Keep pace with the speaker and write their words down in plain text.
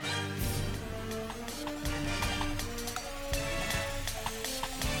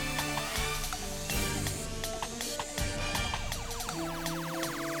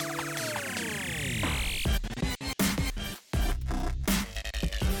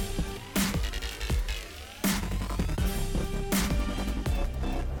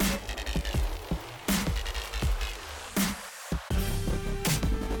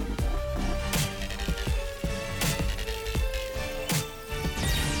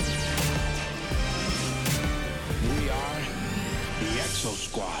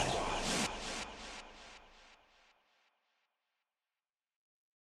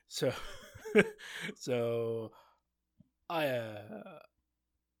So, so I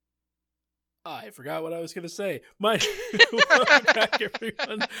forgot what I was going to say. Welcome back,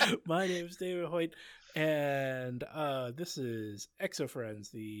 everyone. My name is David Hoyt, and this is Exo Friends,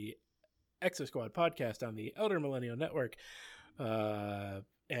 the Exo Squad podcast on the Elder Millennial Network.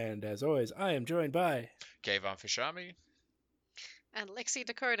 And as always, I am joined by Kayvon Fishami. And Lexi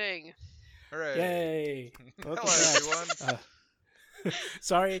decoding. Hooray! Yay! Welcome Hello, back. everyone.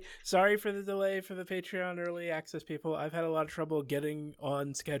 Sorry for the delay for the Patreon early access people. I've had a lot of trouble getting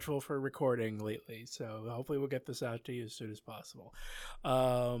on schedule for recording lately, so hopefully we'll get this out to you as soon as possible.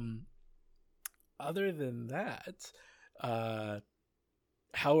 Other than that,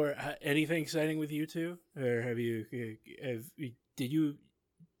 anything exciting with you two? Or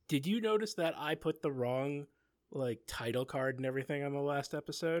did you notice that I put the wrong title card and everything on the last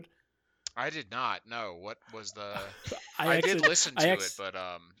episode? I did not. No, what was the? I did listen to it, but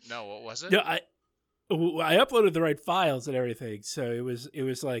no, what was it? No, I uploaded the right files and everything, so it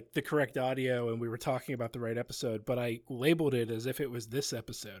was like the correct audio, and we were talking about the right episode. But I labeled it as if it was this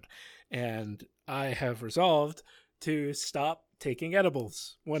episode, and I have resolved to stop taking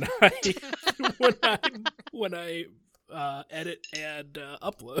edibles when I when I edit and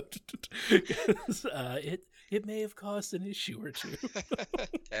upload. Because, it may have caused an issue or two.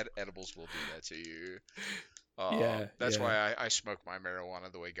 Edibles will do that to you. Yeah, that's yeah. why I smoke my marijuana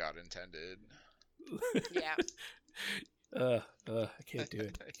the way God intended. Yeah. I can't do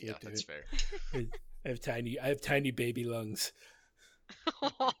it. That's fair. I have tiny baby lungs.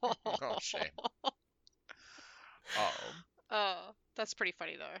 Oh, shame. Oh, that's pretty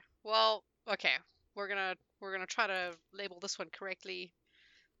funny though. Well, okay, we're gonna try to label this one correctly.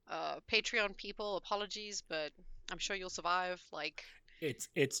 Patreon people, apologies, but I'm sure you'll survive.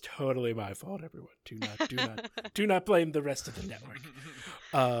 It's totally my fault, everyone. Do not blame the rest of the network.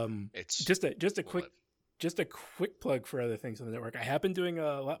 It's just a quick plug for other things on the network. I have been doing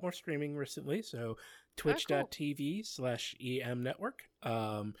a lot more streaming recently, so twitch.tv/EM network.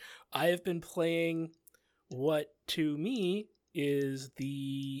 I have been playing what to me is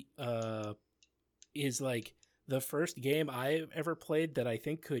the first game I've ever played that I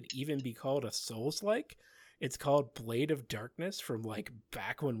think could even be called a Souls-like. It's called Blade of Darkness from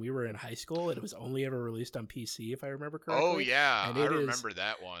back when we were in high school. It was only ever released on PC, if I remember correctly. Oh yeah, I remember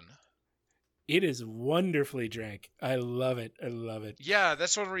that one. It is wonderfully drank. I love it. Yeah,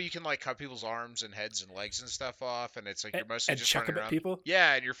 that's one where you can cut people's arms and heads and legs and stuff off, and it's you're mostly just chuck running them around. At people.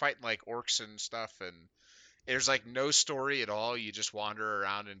 Yeah, and you're fighting orcs and stuff, and there's no story at all. You just wander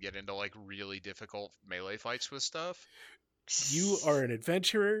around and get into really difficult melee fights with stuff. You are an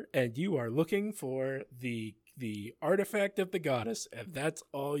adventurer, and you are looking for the artifact of the goddess, and that's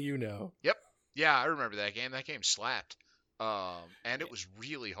all you know. Yep. Yeah, I remember that game. That game slapped. And it was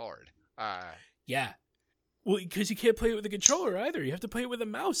really hard. Yeah. Well, because you can't play it with a controller either. You have to play it with a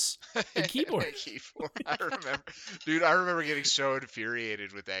mouse and keyboard. I remember getting so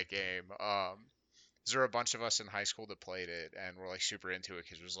infuriated with that game. There were a bunch of us in high school that played it and were super into it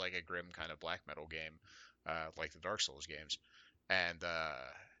because it was a grim kind of black metal game, like the Dark Souls games. And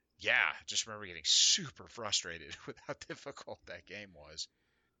just remember getting super frustrated with how difficult that game was.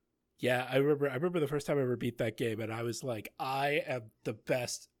 Yeah, I remember the first time I ever beat that game, and I was like, I am the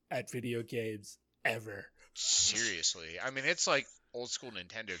best at video games ever. Seriously. I mean, it's old school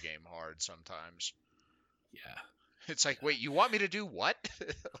Nintendo game hard sometimes. Yeah. It's wait, you want me to do what?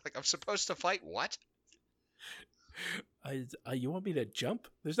 I'm supposed to fight what? You want me to jump?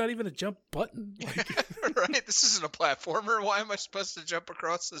 There's not even a jump button. Right? This isn't a platformer. Why am I supposed to jump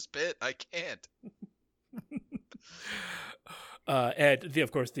across this pit? I can't. And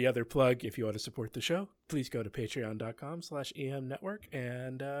of course, the other plug, if you want to support the show, please go to patreon.com/emnetwork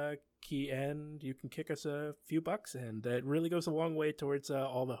and you can kick us a few bucks, and it really goes a long way towards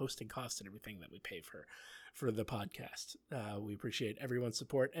all the hosting costs and everything that we pay for the podcast. We appreciate everyone's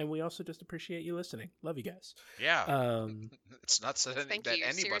support, and we also just appreciate you listening. Love you guys. Yeah. It's not that anybody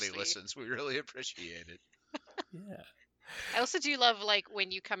seriously. listens. We really appreciate it. Yeah. I also do love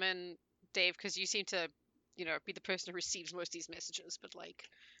when you come in, Dave, because you seem to be the person who receives most of these messages, but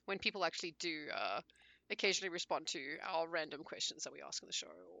when people actually do occasionally respond to our random questions that we ask on the show,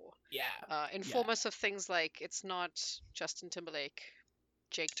 or inform us of things it's not Justin Timberlake,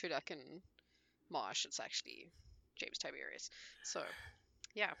 Jake Tudak, and Marsh, it's actually James Tiberius. So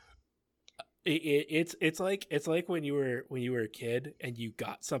yeah, it's like when you were a kid and you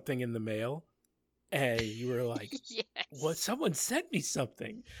got something in the mail and you were like, yes. What? Someone sent me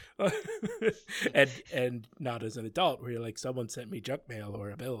something. and not as an adult where you're like, someone sent me junk mail or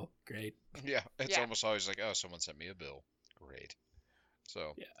a bill. Great. Yeah, it's almost always oh, someone sent me a bill. Great.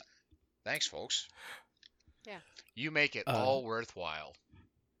 So Thanks, folks. Yeah. You make it all worthwhile.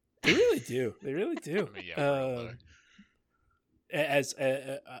 They really do. They really do. I mean, yeah, for real, though. As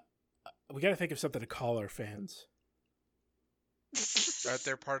we got to think of something to call our fans.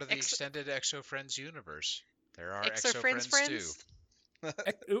 They're part of the extended Exo Friends universe. There are Exo Exo Friends Friends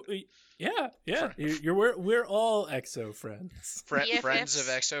too. Yeah. We're all Exo Friends. Friends of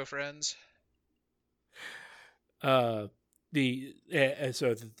Exo Friends. So the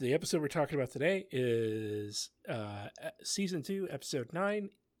episode we're talking about today is season 2, episode 9,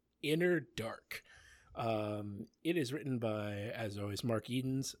 Inner Dark. It is written by, as always, Mark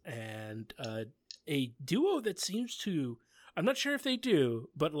Edens, and a duo that seems to, I'm not sure if they do,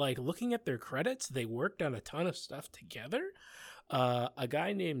 but like looking at their credits, they worked on a ton of stuff together. A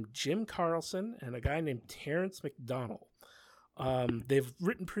guy named Jim Carlson and a guy named Terrence McDonald. They've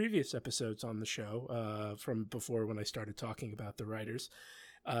written previous episodes on the show from before when I started talking about the writers.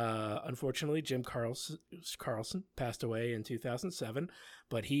 Unfortunately, Jim Carlson passed away in 2007,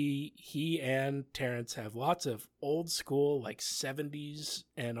 but he and Terrence have lots of old school, like 70s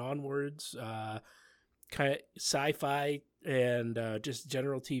and onwards, kind of sci-fi and just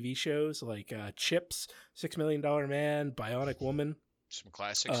general TV shows like Chips, $6 Million Man, Bionic Woman. Some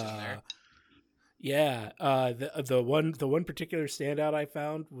classics in there. Yeah, the one particular standout I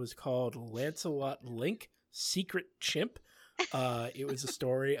found was called Lancelot Link, Secret Chimp. It was a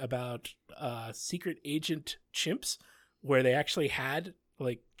story about secret agent chimps, where they actually had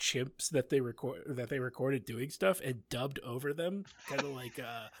like chimps that they recorded doing stuff and dubbed over them, kind of like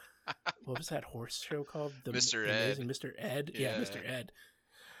what was that horse show called? Mr. Ed. Amazing Mr. Ed. Yeah, Mr. Ed.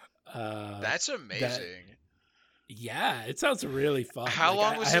 That's amazing. Yeah, it sounds really fun. How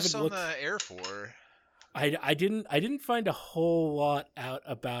long was this on the air for? I didn't find a whole lot out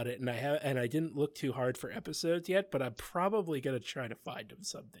about it, and I didn't look too hard for episodes yet, but I'm probably gonna try to find them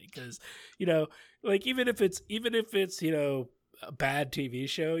something, because like even if it's a bad TV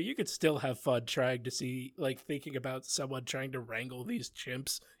show, you could still have fun trying to see, like, thinking about someone trying to wrangle these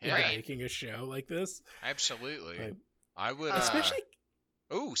chimps into making a show like this. Absolutely, like, I would especially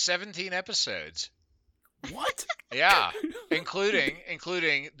 17 episodes. What? Yeah,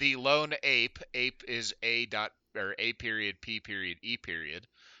 including the lone ape. Ape is A period P period E period.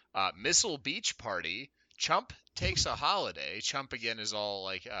 Missile Beach Party. Chump Takes a Holiday. Chump again is all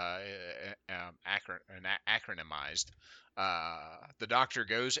like acronymized. The Doctor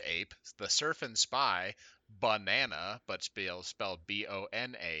Goes Ape. The Surfin' Spy. Banana, but spelled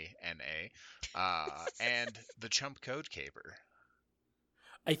Bonana. And the Chump Code Caper.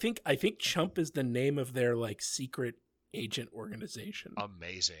 I think Chump is the name of their like secret agent organization.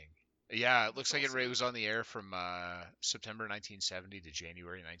 Amazing. Yeah, it looks like it was on the air from September 1970 to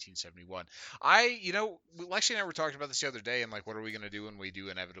January 1971. Lexi and I were talking about this the other day, and like, what are we going to do when we do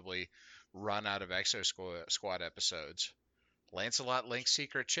inevitably run out of Exo Squad episodes? Lancelot Link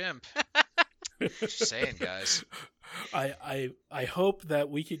Secret Chimp. Just saying, guys. I hope that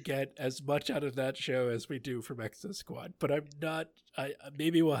we could get as much out of that show as we do from Exo Squad, but I'm not.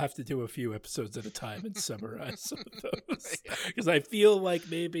 Maybe we'll have to do a few episodes at a time and summarize some of those, because I feel like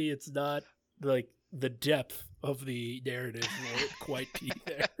maybe it's not like the depth of the narrative won't quite be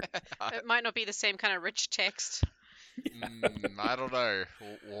there. It might not be the same kind of rich text. I don't know.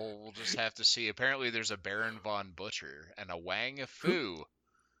 We'll just have to see. Apparently, there's a Baron von Butcher and a Wang Fu.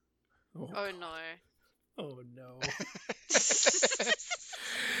 Oh no. Oh no.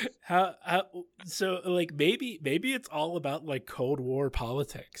 How so like maybe it's all about like Cold War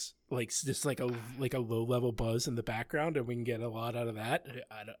politics, like just like a low level buzz in the background, and we can get a lot out of that.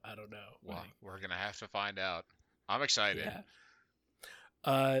 I don't know. Well, we're gonna have to find out. I'm excited. Yeah.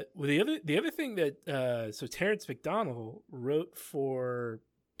 Well, the other thing that so Terrence McDonald wrote for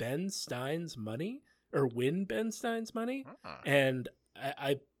Ben Stein's Money, or Win Ben Stein's Money, and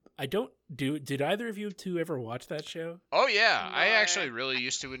I don't did either of you two ever watch that show? Oh yeah, No. I actually really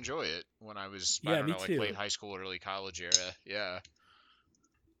used to enjoy it when I was like late high school, early college era. Yeah.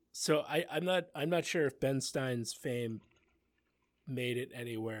 So I'm not sure if Ben Stein's fame made it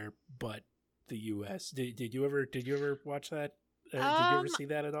anywhere but the U.S. Did you ever watch that? Did you ever see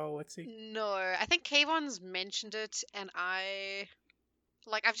that at all, Lexi? No, I think Kayvon's mentioned it, and I've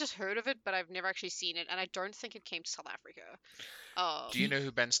just heard of it, but I've never actually seen it, and I don't think it came to South Africa. Do you know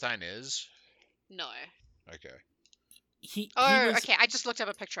who Ben Stein is? No. Okay. Okay. I just looked up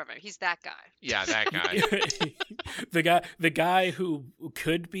a picture of him. He's that guy. Yeah, that guy. the guy who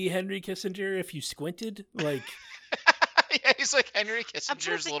could be Henry Kissinger if you squinted, like. Yeah, he's like Henry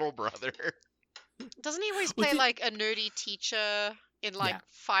Kissinger's little brother. Doesn't he always play like a nerdy teacher in like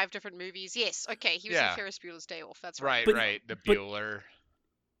 5 different movies? Yes. Okay, he was in Ferris Bueller's Day Off. That's right. Right. The Bueller.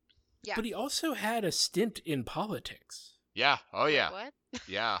 Yeah. But he also had a stint in politics. Yeah. Oh Wait, yeah. what?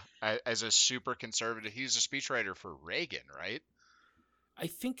 Yeah. As a super conservative, he was a speechwriter for Reagan, right? I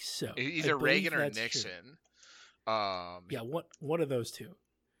think so. I Either believe Reagan or that's true. Nixon. Yeah, one of those two.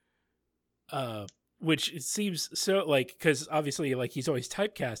 Which it seems so like, because obviously like he's always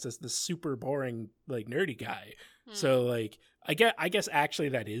typecast as the super boring like nerdy guy. So like I guess actually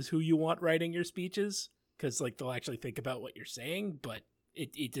that is who you want writing your speeches, because like they'll actually think about what you're saying, but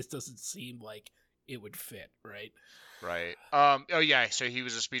it just doesn't seem like it would fit, right? Right. Oh yeah. So he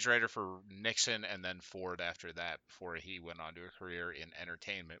was a speechwriter for Nixon and then Ford after that, before he went on to a career in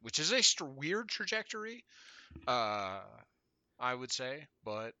entertainment, which is a weird trajectory. I would say,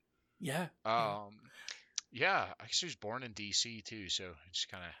 but Yeah. yeah, I guess he was born in D.C. too, so just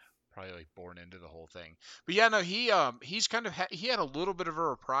kind of probably like born into the whole thing. But yeah, no, he's kind of he had a little bit of a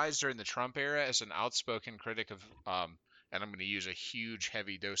reprise during the Trump era as an outspoken critic of and I'm going to use a huge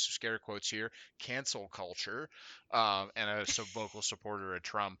heavy dose of scare quotes here, cancel culture, and a vocal supporter of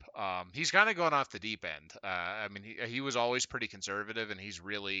Trump. He's kind of gone off the deep end. I mean, he was always pretty conservative, and he's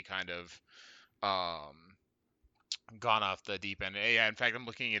really kind of um, gone off the deep end. Yeah, in fact, I'm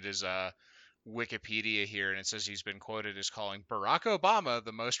looking at his Wikipedia here, and it says he's been quoted as calling Barack Obama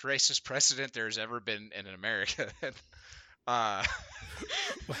the most racist president there's ever been in America. uh,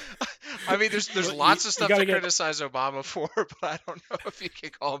 I mean, there's Well, lots you of stuff gotta to get- criticize Obama for, but I don't know if you can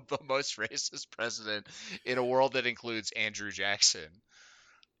call him the most racist president in a world that includes Andrew Jackson.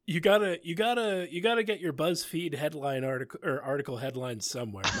 You gotta get your BuzzFeed headline article headline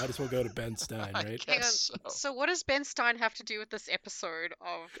somewhere. Might as well go to Ben Stein, I right? Hang on. guess so. So what does Ben Stein have to do with this episode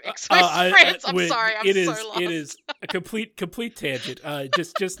of Exos I- Friends? I'm wait, sorry, I'm it so is- lost. It is a complete tangent.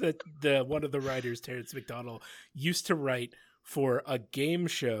 Just that the one of the writers, Terrence McDonald, used to write for a game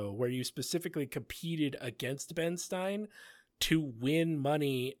show where you specifically competed against Ben Stein to win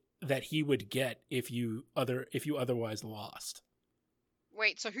money that he would get if you otherwise lost.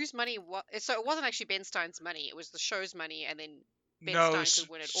 Wait, so whose money was? So it wasn't actually Ben Stein's money. It was the show's money, and then Ben No, Stein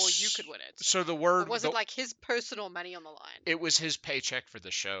could win it, or you could win it. So the Or word was it like his personal money on the line? it was his paycheck for the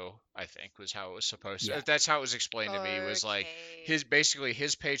show, I think, was how it was supposed to. Yeah. That's how it was explained to me. It was like Okay.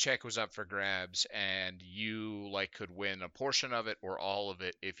 his paycheck was up for grabs, and you like could win a portion of it or all of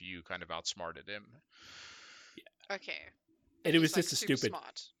it if you kind of outsmarted him. Okay. And it he's, was like, just a super stupid.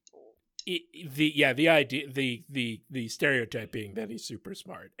 smart. The idea, the stereotype being that he's super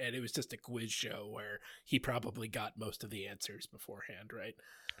smart, and it was just a quiz show where he probably got most of the answers beforehand, right?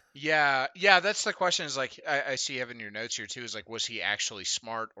 Yeah, that's the question. Is like I see having your notes here too. Is like, was he actually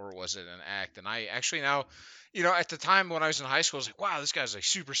smart or was it an act? And I actually now, at the time when I was in high school, I was like, wow, this guy's like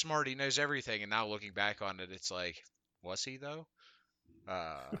super smart. He knows everything. And now looking back on it, it's like, was he though?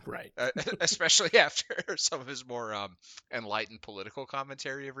 Right. Especially after some of his more enlightened political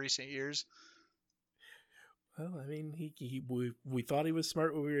commentary of recent years. Well, I mean, we thought he was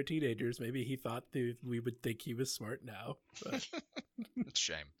smart when we were teenagers. Maybe he thought that we would think he was smart now. But It's a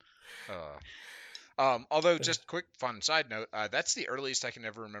shame. Although, just quick fun side note, that's the earliest I can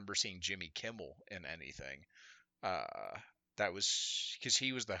ever remember seeing Jimmy Kimmel in anything. That was because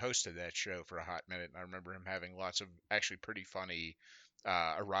he was the host of that show for a hot minute, and I remember him having lots of actually pretty funny,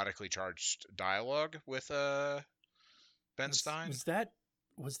 erotically charged dialogue with Ben Stein.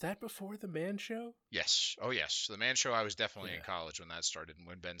 was that before the Man Show? Yes. Oh, yes. The Man Show, I was definitely in Yeah. college when that started, and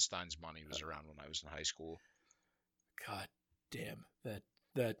when Ben Stein's money was around when I was in high school. God damn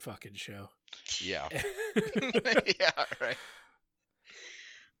that fucking show. Yeah. Yeah, right.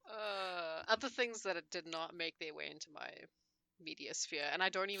 Other things that did not make their way into my media sphere, and I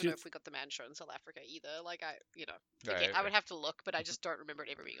don't even know if Just- we got the Man Show in South Africa either. Like again, Right, I would have to look, but I just don't remember it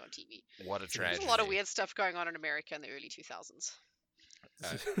ever being on TV. What a There's tragedy. There's a lot of weird stuff going on in America in the early 2000s.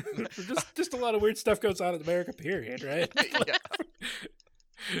 just a lot of weird stuff goes on in America, period, right?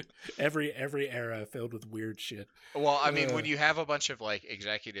 Yeah. every era filled with weird shit. Well, I mean, Uh. when you have a bunch of like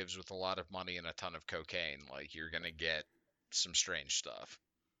executives with a lot of money and a ton of cocaine, like you're gonna get some strange stuff.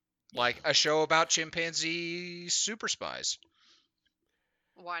 Like a show about chimpanzee super spies.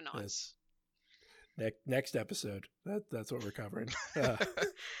 Why not? Yes. Next episode. That's what we're covering.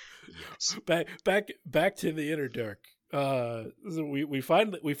 Yes. Back to the Inner Dark. So we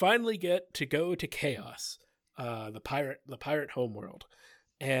finally get to go to Chaos, the pirate homeworld,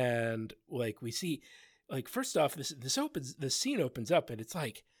 and like we see, like first off, the scene opens up and it's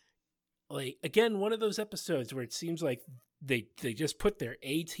like again one of those episodes where it seems like they just put their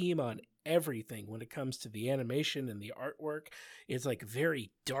A team on everything when it comes to the animation and the artwork. It's like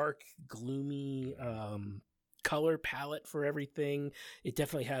very dark, gloomy color palette for everything. It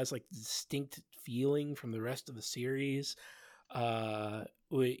definitely has like distinct feeling from the rest of the series.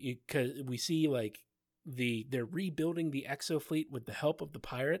 we see like they're rebuilding the exofleet with the help of the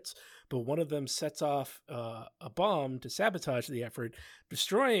pirates, but one of them sets off a bomb to sabotage the effort,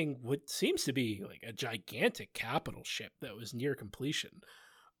 destroying what seems to be like a gigantic capital ship that was near completion.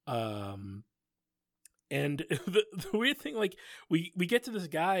 And the weird thing, like we get to this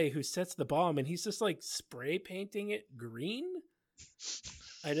guy who sets the bomb, and he's just like spray painting it green.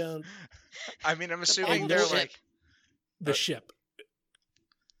 I don't. I mean, I'm assuming bomb or they're the ship? like, The ship.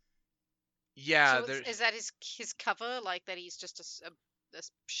 yeah, So they're is that his cover, like that he's just a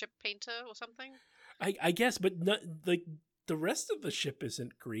ship painter or something? I guess, but not, like the rest of the ship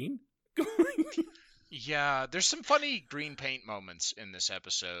isn't green. yeah, there's some funny green paint moments in this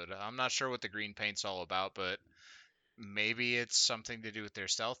episode. I'm not sure what the green paint's all about, but maybe it's something to do with their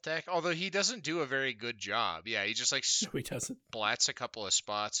stealth tech. Although he doesn't do a very good job. Yeah, he just like No, he doesn't. splats a couple of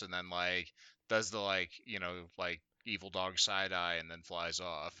spots and then like does the like like evil dog side eye and then flies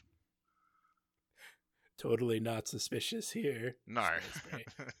off. Totally not suspicious here. No. Spray.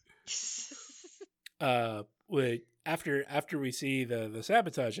 After we see the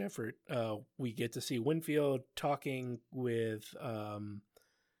sabotage effort, we get to see Winfield talking with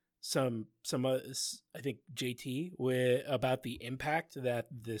some I think JT about the impact that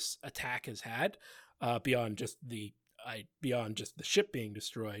this attack has had, beyond just the ship being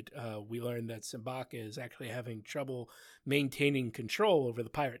destroyed. We learned that Simbaka is actually having trouble maintaining control over the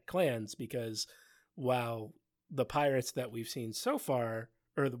pirate clans, because while the pirates that we've seen so far,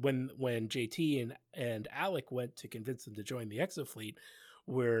 or when JT and Alec went to convince them to join the Exofleet,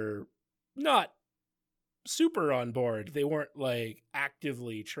 were not super on board. They weren't like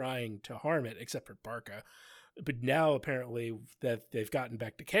actively trying to harm it, except for Barca. But now apparently that they've gotten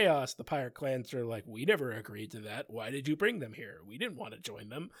back to chaos, the pirate clans are like, we never agreed to that. Why did you bring them here? We didn't want to join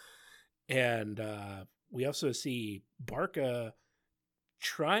them. And we also see Barca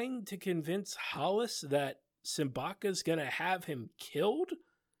trying to convince Hollis that Simbaka's gonna have him killed.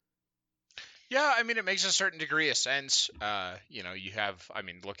 Yeah, I mean, it makes a certain degree of sense. You have,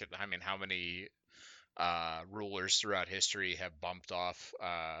 look at, how many rulers throughout history have bumped off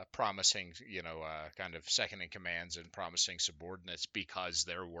promising, kind of second in commands and promising subordinates because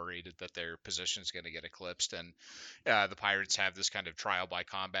they're worried that their position's going to get eclipsed. And the pirates have this kind of trial by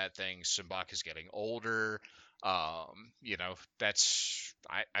combat thing. Simbaka's getting older. I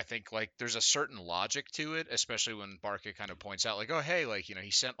think like there's a certain logic to it, especially when Barca kind of points out like, oh, hey, like, he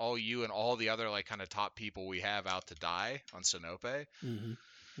sent all you and all the other like kind of top people we have out to die on Sinope. Mm-hmm.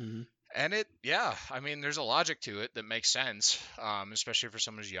 Mm-hmm. And there's a logic to it that makes sense, especially for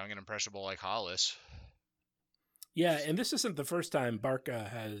someone who's young and impressionable like Hollis. Yeah, and this isn't the first time Barca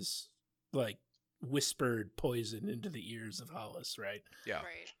has like whispered poison into the ears of Hollis, right? Yeah.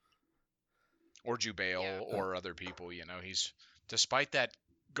 Right. Or Jubail, Yeah. or other people. He's, despite that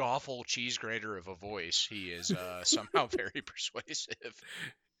awful cheese grater of a voice, he is somehow very persuasive.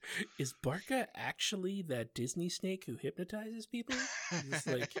 Is Barca actually that Disney snake who hypnotizes people? It's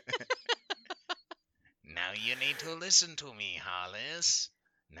like, now you need to listen to me, Hollis.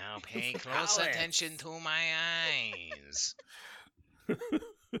 Now pay close Hollis. attention to my eyes.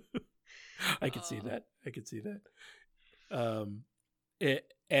 I could see that. I could see that.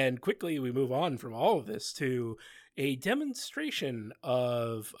 And quickly we move on from all of this to a demonstration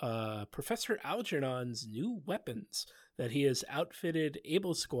of Professor Algernon's new weapons that he has outfitted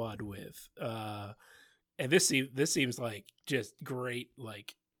Able Squad with. And this seems like just great.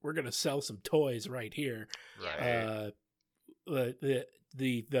 Like, we're gonna sell some toys right here. Right. The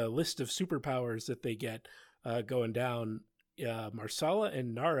list of superpowers that they get going down. Marsala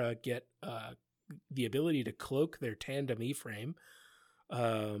and Nara get the ability to cloak their tandem E-frame.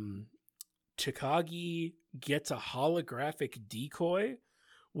 Takagi gets a holographic decoy,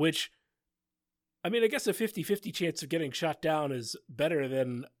 which, I mean, I guess a 50-50 chance of getting shot down is better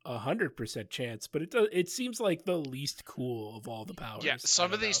than 100% chance, but it seems like the least cool of all the powers. Yeah,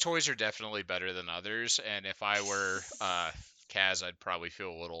 some of these toys are definitely better than others, and if I were Kaz, I'd probably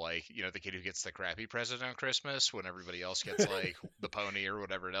feel a little like, the kid who gets the crappy present on Christmas when everybody else gets like the pony or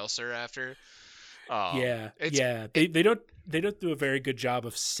whatever else they're after. They don't do a very good job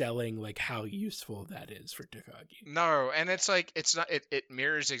of selling like how useful that is for Takagi. No, and it's like it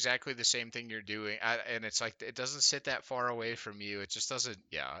mirrors exactly the same thing you're doing, and it's like it doesn't sit that far away from you. It just doesn't.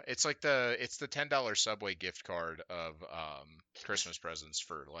 Yeah, it's like the $10 Subway gift card of Christmas presents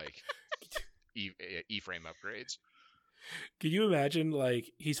for like E-frame upgrades. Can you imagine,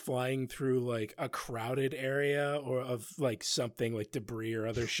 like, he's flying through, like, a crowded area or of, like, something like debris or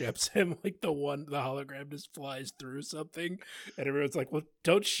other ships, and, like, the hologram just flies through something, and everyone's like, well,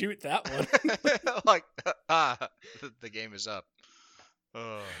 don't shoot that one. Like, the game is up.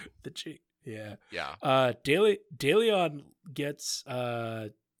 Oh. Yeah. Yeah. Daleon gets,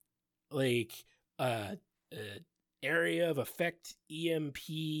 area of effect EMP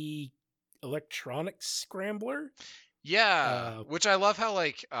electronics scrambler. Yeah, which I love how,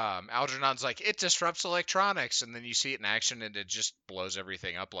 like, Algernon's like, it disrupts electronics, and then you see it in action, and it just blows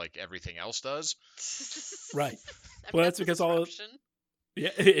everything up like everything else does. Right. I mean, Well, that's because all of- disruption. Yeah,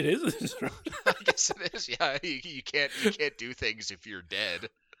 it is a disruption. I guess it is. Yeah, you can't do things if you're dead.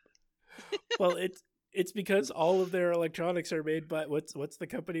 Well, it's because all of their electronics are made by what's the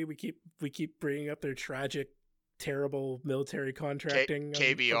company we keep bringing up, their tragic, terrible military contracting on the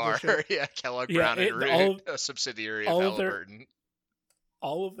show? KBR. Yeah, Kellogg Brown and Root, a subsidiary of Halliburton.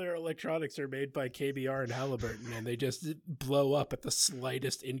 All of their electronics are made by KBR and Halliburton, and they just blow up at the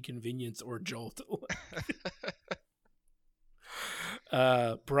slightest inconvenience or jolt.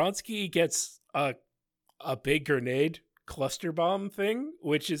 Bronski gets a big grenade cluster bomb thing,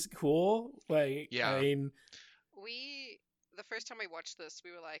 which is cool. Like, yeah. I mean, the first time we watched this,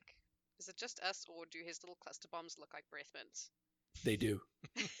 we were like, is it just us, or do his little cluster bombs look like breath mints? They do.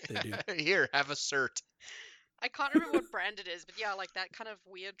 Here, have a cert. I can't remember what brand it is, but yeah, like that kind of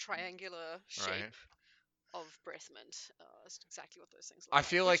weird triangular shape of breath mint. That's exactly what those things look like. I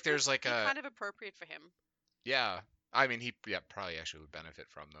feel like there's like a kind of appropriate for him. Yeah. I mean, he probably actually would benefit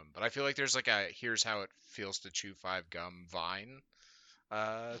from them, but I feel like there's like a here's how it feels to chew 5 gum vine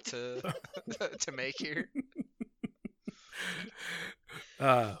to to make here.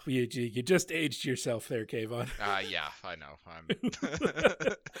 You just aged yourself there, Kayvon. Yeah, I know.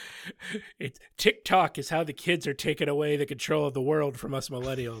 TikTok is how the kids are taking away the control of the world from us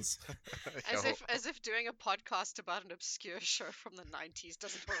millennials. As if doing a podcast about an obscure show from the 90s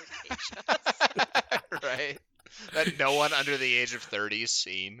doesn't already age us. Right. That no one under the age of 30 has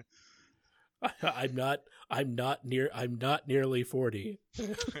seen. I'm not nearly 40.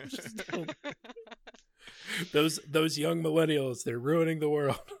 Those young millennials, they're ruining the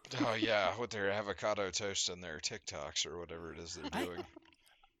world. Oh yeah, with their avocado toast and their TikToks or whatever it is they're doing.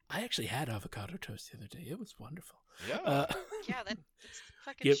 I actually had avocado toast the other day. It was wonderful. Yeah. Yeah, that's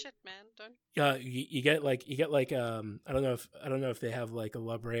fucking shit, man. Don't. You get like I don't know if they have like a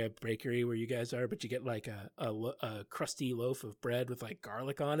La Brea bakery where you guys are, but you get like a crusty loaf of bread with like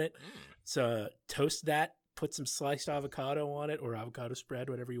garlic on it. So toast that, put some sliced avocado on it or avocado spread,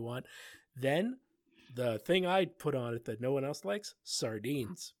 whatever you want. Then the thing I'd put on it that no one else likes,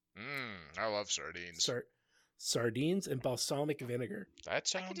 sardines. I love sardines. Sardines and balsamic vinegar. That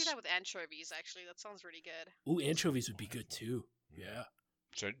sounds... I could do that with anchovies, actually. That sounds really good. Ooh, anchovies would be good too. Yeah.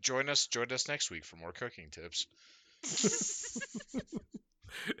 So join us next week for more cooking tips.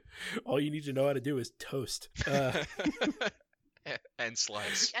 All you need to know how to do is toast. And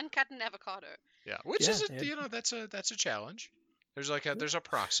slice. And cut an avocado. Yeah, which is that's a challenge. There's a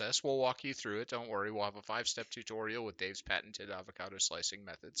process. We'll walk you through it. Don't worry. We'll have a 5-step tutorial with Dave's patented avocado slicing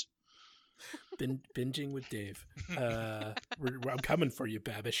methods. Binging with Dave. I'm coming for you,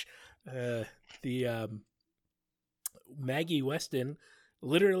 Babish. Maggie Weston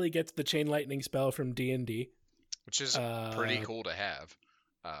literally gets the chain lightning spell from D&D, which is pretty cool to have.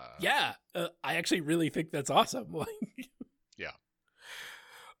 I actually really think that's awesome.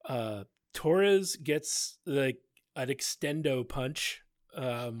 Yeah. Torres gets like an extendo punch.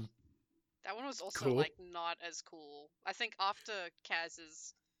 That one was also cool. like not as cool. I think after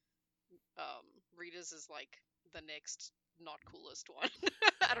Kaz's Rita's is like the next not coolest one.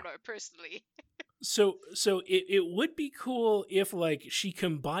 I don't know, personally. So it would be cool if like she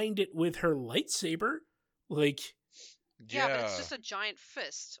combined it with her lightsaber, like yeah, but it's just a giant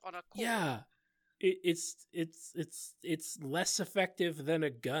fist on a cord. Yeah, it's less effective than a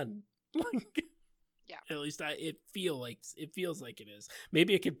gun. Yeah, at least it feels like it is.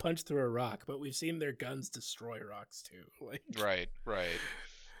 Maybe it could punch through a rock, but we've seen their guns destroy rocks too. Like right.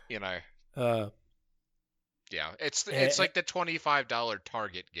 You know. Yeah, it's like the $25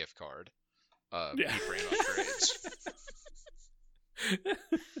 Target gift card. Beef brand upgrades.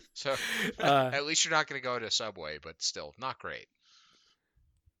 So at least you're not going to go to Subway, but still not great.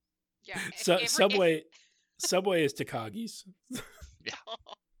 Yeah. Subway is Takagi's. Yeah.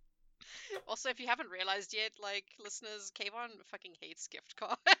 Also, if you haven't realized yet, like listeners, Kayvon fucking hates gift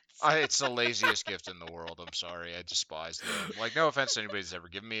cards. It's the laziest gift in the world. I'm sorry. I despise them. Like, no offense to anybody that's ever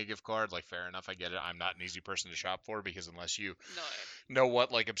given me a gift card. Like, fair enough. I get it. I'm not an easy person to shop for because unless you No. know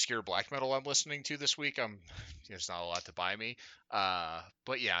what, like, obscure black metal I'm listening to this week, there's not a lot to buy me.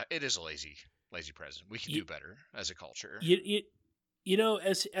 But yeah, it is a lazy present. We can do better as a culture. You know,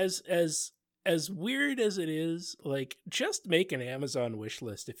 as weird as it is, like, just make an Amazon wish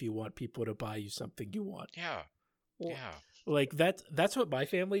list if you want people to buy you something you want. Yeah. Well, Yeah. like that's what my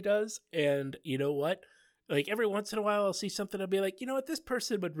family does. And you know what? Like every once in a while I'll see something, I'll be like, you know what, this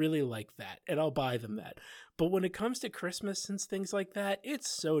person would really like that, and I'll buy them that. But when it comes to Christmas and things like that,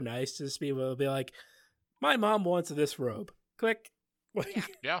 it's so nice to just be able to be like, my mom wants this robe. Click. Yeah.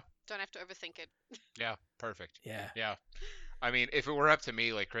 Yeah. Don't have to overthink it. Yeah. Perfect. Yeah. Yeah. I mean, if it were up to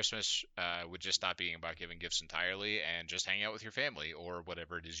me, like, Christmas would just stop being about giving gifts entirely and just hang out with your family or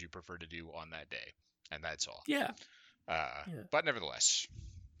whatever it is you prefer to do on that day. And that's all. Yeah. But nevertheless,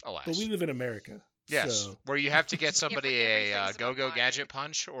 alas. But we live in America. Yes, So where you have to get somebody a everything's about go-go money. gadget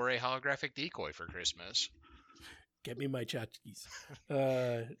punch or a holographic decoy for Christmas. get me my tchotchkes.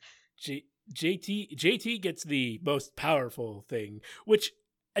 JT gets the most powerful thing, which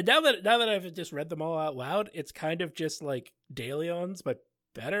now that I've just read them all out loud, it's kind of just like Daleon's, but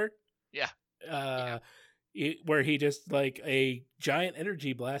better. Yeah. Where he just like a giant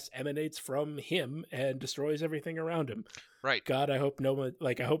energy blast emanates from him and destroys everything around him. Right. God, I hope none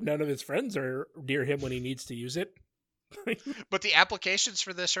of his friends are near him when he needs to use it. But the applications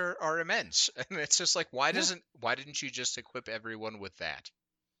for this are immense, and it's just like, why didn't you just equip everyone with that?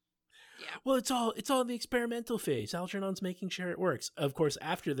 Yeah. Well, it's all in the experimental phase. Algernon's making sure it works. Of course,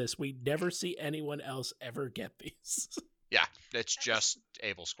 after this, we never see anyone else ever get these. Yeah, it's just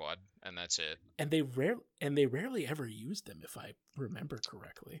Able Squad, and that's it. And they rarely ever use them, if I remember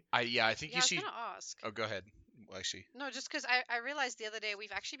correctly. I think Yeah, you I was see. gonna ask. Oh, go ahead, Lexi. No, just because I realized the other day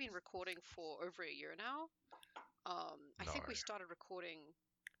we've actually been recording for over a year now. I think we No. started recording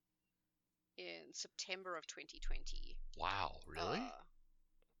in September of 2020. Wow, really?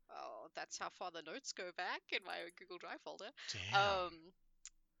 Oh, that's how far the notes go back in my Google Drive folder. Damn.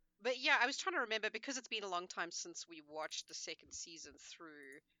 But yeah, I was trying to remember because it's been a long time since we watched the second season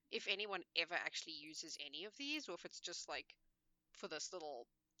through. If anyone ever actually uses any of these, or if it's just like for this little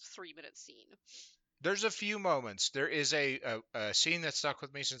 3-minute scene. There's a few moments. There is a scene that stuck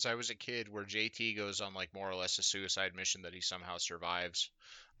with me since I was a kid where JT goes on like more or less a suicide mission that he somehow survives.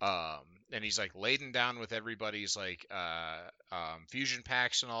 And he's like laden down with everybody's like fusion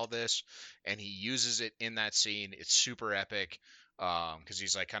packs and all this, and he uses it in that scene. It's super epic because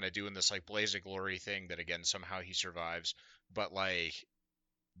he's like kind of doing this like blaze of glory thing that again somehow he survives. But like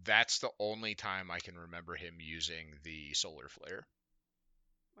that's the only time I can remember him using the solar flare.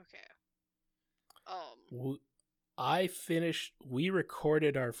 Okay. We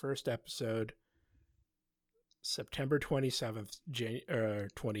recorded our first episode September 27th,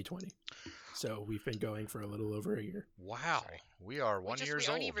 2020. So we've been going for a little over a year. Wow, we are one years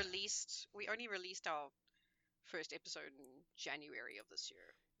old. We only released our first episode in January of this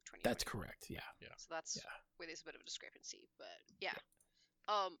year, 2020. That's correct. Yeah. So that's where there's a bit of a discrepancy, but yeah.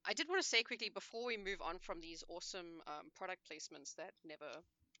 I did want to say quickly before we move on from these awesome product placements that never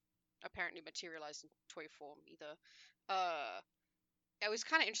apparently materialized in toy form either. It was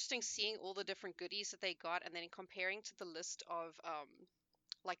kind of interesting seeing all the different goodies that they got, and then comparing to the list of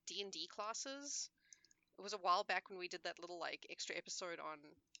like D&D classes. It was a while back when we did that little like extra episode on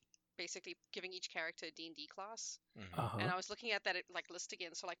basically giving each character a D&D class. Mhm. And I was looking at that like list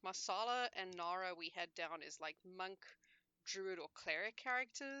again. So like Marsala and Nara we had down as like monk, druid, or cleric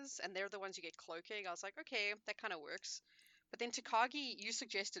characters, and they're the ones you get cloaking. I was like, okay, that kind of works. But then Takagi, you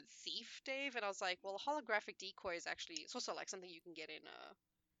suggested thief, Dave, and I was like, well, holographic decoy is actually it's also like something you can get in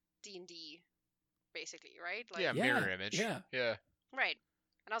D&D, basically, right? Like, Yeah, mirror image. Yeah. Right.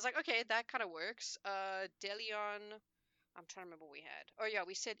 And I was like, okay, that kind of works. Delion, I'm trying to remember what we had. Oh yeah,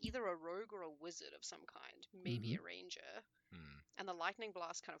 we said either a rogue or a wizard of some kind, maybe a ranger. And the lightning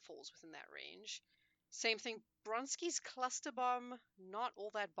blast kind of falls within that range. Same thing, Bronski's cluster bomb, not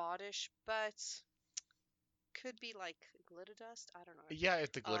all that bardish, but could be like glitter dust. I don't know. Yeah,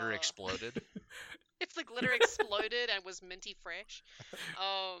 if the glitter exploded. If the glitter exploded and was minty fresh.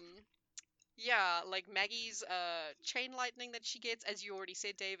 Yeah, like Maggie's chain lightning that she gets, as you already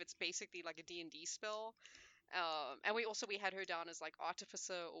said, Dave, it's basically like a D&D spell. And we had her down as like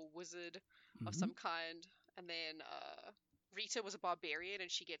artificer or wizard of some kind. And then Rita was a barbarian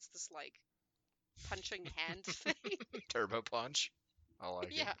and she gets this like punching hand thing. Turbo punch. I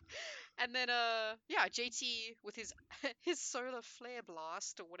like Yeah. it. And then JT with his his solar flare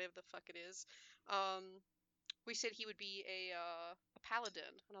blast or whatever the fuck it is. We said he would be a paladin,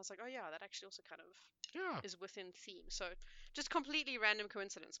 and I was like, oh yeah, that actually also kind of Yeah. is within theme. So just completely random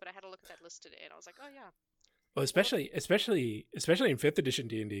coincidence, but I had a look at that list today, and I was like, oh yeah. Well, especially in 5th edition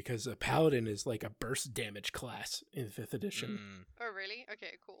D&D, because a paladin is like a burst damage class in 5th edition. Mm. Oh really?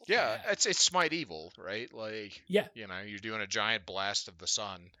 Okay, cool. Yeah, Yeah. it's Smite Evil, right? Like, Yeah. you know, you're doing a giant blast of the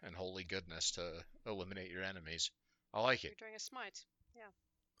sun and holy goodness to eliminate your enemies. I like You're it. doing a smite. Yeah.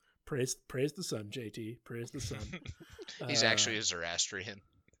 Praise the sun, JT. Praise the sun. He's actually a Zoroastrian.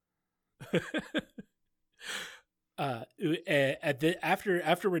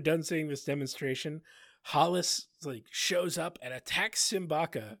 After we're done seeing this demonstration, Hollis like shows up and attacks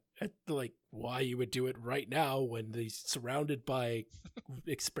Simbaka at like why you would do it right now when he's surrounded by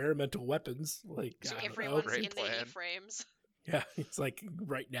experimental weapons. Like So I don't know. everyone's Great in their plan. frames. Yeah, it's like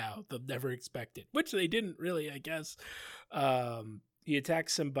right now. They'll never expect it, which they didn't really, I guess. He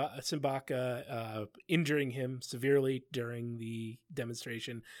attacks Simbaka, injuring him severely during the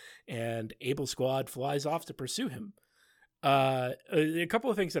demonstration, and Able Squad flies off to pursue him. A couple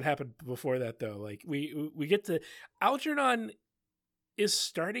of things that happened before that, though. Like we get to Algernon is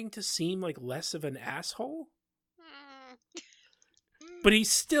starting to seem like less of an asshole, but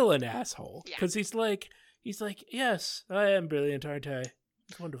he's still an asshole Yeah. because he's like, yes, I am brilliant, aren't I?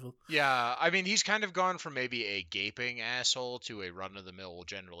 It's wonderful. Yeah, I mean, he's kind of gone from maybe a gaping asshole to a run-of-the-mill,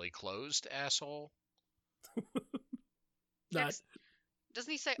 generally closed asshole. Yeah, Not,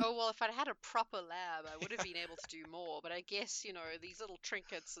 doesn't he say, oh, well, if I'd had a proper lab, I would have been able to do more. But I guess, these little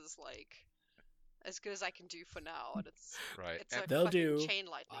trinkets is like as good as I can do for now. And it's Right. a They'll fucking do, chain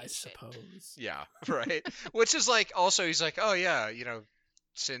lightning I shit. suppose. Yeah, right. Which is like, also, he's like, oh, yeah,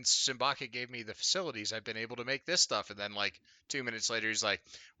 since Simbaka gave me the facilities, I've been able to make this stuff. And then, like, 2 minutes later, he's like,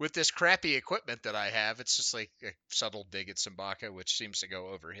 with this crappy equipment that I have, it's just like a subtle dig at Simbaka, which seems to go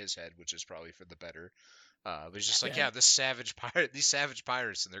over his head, which is probably for the better. But he's just like, Yeah. yeah, these savage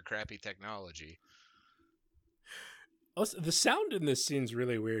pirates and their crappy technology. Also, the sound in this scene's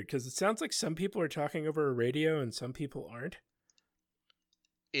really weird because it sounds like some people are talking over a radio and some people aren't.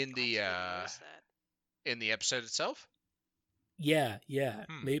 In I the didn't notice that. in the episode itself? Yeah.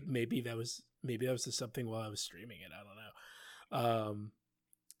 Hmm. Maybe that was just something while I was streaming it. I don't know.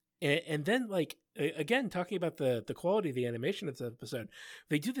 And then like again talking about the quality of the animation of the episode,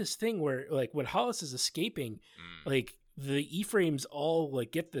 they do this thing where like when Hollis is escaping, like the E-frames all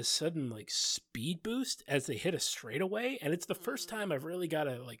like get this sudden like speed boost as they hit a straightaway, and it's the first time I've really got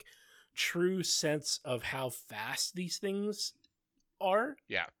a like true sense of how fast these things are.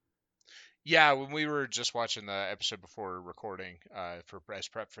 Yeah, when we were just watching the episode before recording, for as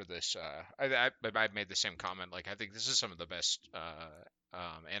prep for this, I made the same comment. Like, I think this is some of the best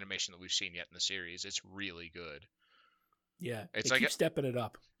animation that we've seen yet in the series. It's really good. Yeah, It's they like keep stepping it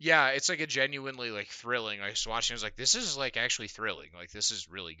up. Yeah, it's like a genuinely like thrilling. I was watching, I was like, this is like actually thrilling. Like, this is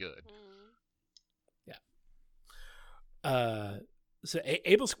really good. So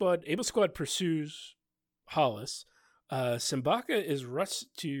Able Squad pursues Hollis. Simbaka is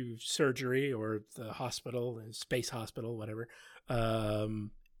rushed to surgery or the hospital, space hospital, whatever. And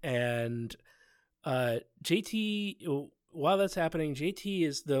JT, while that's happening, JT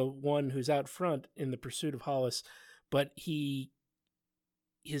is the one who's out front in the pursuit of Hollis, but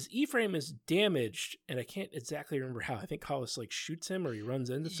his E-frame is damaged, and I can't exactly remember how. I think Hollis like shoots him or he runs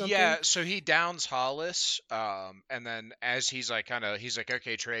into something. Yeah, so he downs Hollis, and then as he's like,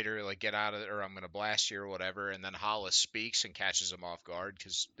 okay, traitor, like get out of it, or I'm gonna blast you or whatever. And then Hollis speaks and catches him off guard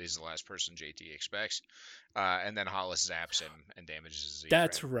because he's the last person JT expects. And then Hollis zaps him and damages his E-frame.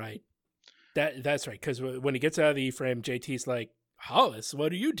 That's right. That's right. Because when he gets out of the E-frame, JT's like, Hollis,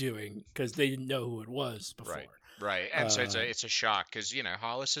 what are you doing? Because they didn't know who it was before. Right, and so it's a shock because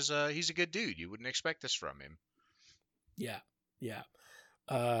Hollis he's a good dude. You wouldn't expect this from him. Yeah.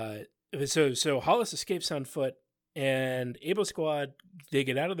 So Hollis escapes on foot, and Able Squad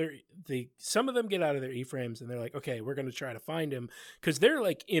some of them get out of their E-frames, and they're like, okay, we're gonna try to find him because they're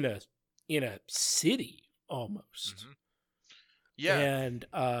like in a city almost. Mm-hmm. Yeah, and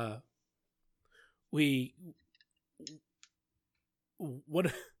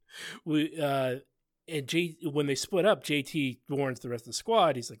when they split up, JT warns the rest of the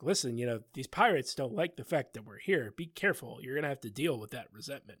squad. He's like, listen, these pirates don't like the fact that we're here. Be careful. You're going to have to deal with that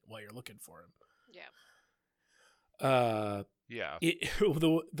resentment while you're looking for him. Yeah.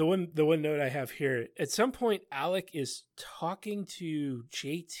 The one note I have here, at some point, Alec is talking to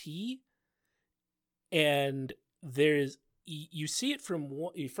JT, and you see it from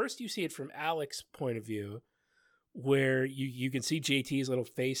Alec's point of view, where you can see JT's little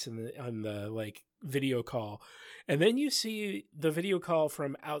face on the like video call, and then you see the video call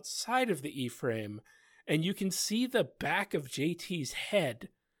from outside of the E-frame, and you can see the back of JT's head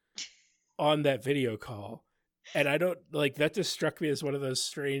on that video call. And I don't like that. Just struck me as one of those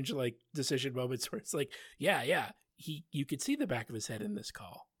strange like decision moments where it's like, yeah, you could see the back of his head in this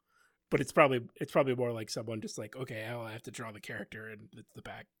call, but it's probably more like someone just like, okay, I'll have to draw the character and it's the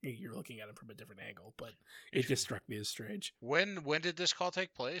back. You're looking at him from a different angle, but it just struck me as strange. When did this call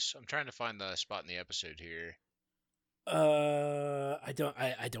take place? I'm trying to find the spot in the episode here. I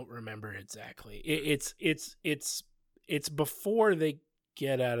don't remember exactly. It's before they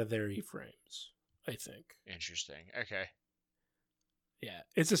get out of their E-frames, I think. Interesting. Okay. Yeah,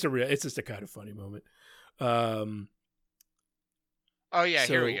 it's just a kind of funny moment. Oh yeah,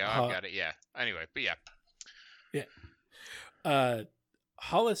 here we So, go. I've got it. Yeah. Anyway, but yeah.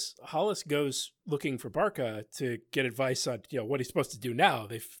 Hollis goes looking for Barca to get advice on what he's supposed to do now.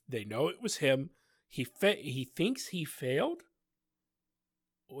 They know it was him. He thinks he failed,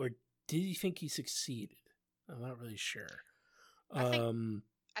 or did he think he succeeded? I'm not really sure.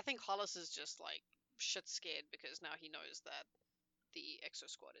 I think Hollis is just like shit scared because now he knows that the Exo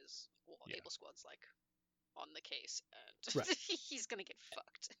Squad is, or Yeah. Able Squad's like on the case, and Right. he's gonna get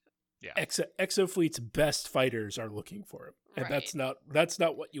fucked. Yeah. Exofleet's best fighters are looking for him, and Right. that's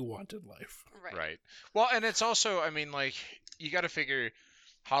not what you want in life. Right. Well, and it's also, I mean, like, you got to figure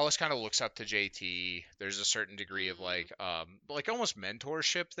Hollis kind of looks up to JT. There's a certain degree of like almost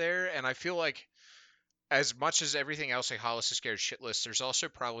mentorship there, and I feel like as much as everything else, like Hollis is scared shitless, there's also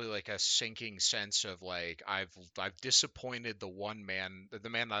probably like a sinking sense of like I've disappointed the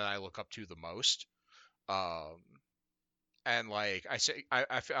man that I look up to the most. And like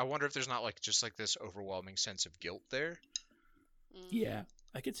I wonder if there's not like just like this overwhelming sense of guilt there. Yeah,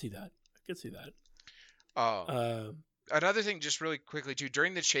 I could see that. Another thing, just really quickly too,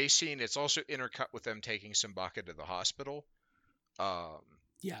 during the chase scene, it's also intercut with them taking Simbaka to the hospital.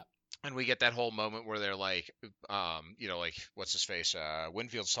 Yeah. And we get that whole moment where they're like, like what's his face?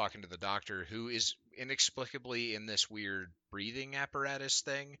 Winfield's talking to the doctor, who is inexplicably in this weird breathing apparatus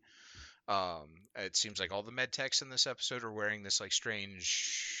thing. It seems like all the med techs in this episode are wearing this like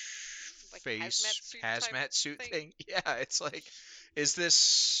strange Like face hazmat suit suit type thing. Yeah, it's like, is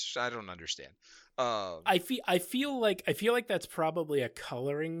this? I don't understand. I feel like that's probably a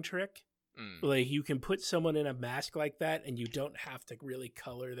coloring trick. Like you can put someone in a mask like that, and you don't have to really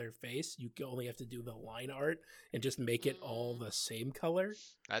color their face. You only have to do the line art and just make it all the same color.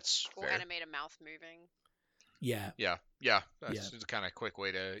 That's or fair. animate a mouth moving. Yeah. Yeah. That's the kind of quick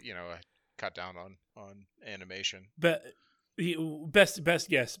way to cut down on animation. But best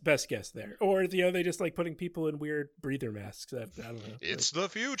guess there. Or they just like putting people in weird breather masks. I don't know. It's the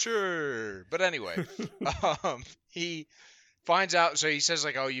future. But anyway, he finds out. So he says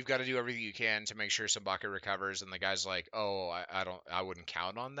like, "Oh, you've got to do everything you can to make sure Simbaka recovers." And the guy's like, "Oh, I wouldn't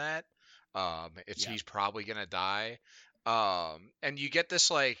count on that. He's probably gonna die." And you get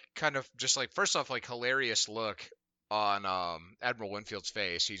this like kind of just like first off like hilarious look on Admiral Winfield's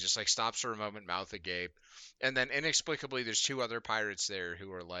face. He just like stops for a moment, mouth agape, and then inexplicably there's two other pirates there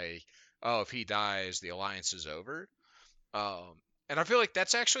who are like, "Oh, if he dies, the alliance is over." And I feel like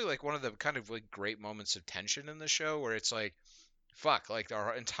that's actually like one of the kind of like great moments of tension in the show where it's like, fuck, like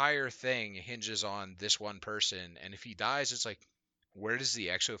our entire thing hinges on this one person, and if he dies, it's like, where does the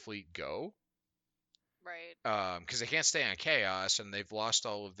Exo Fleet go? Right. Because they can't stay on Chaos, and they've lost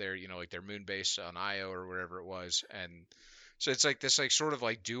all of their, like their moon base on Io or wherever it was, and so it's like this like sort of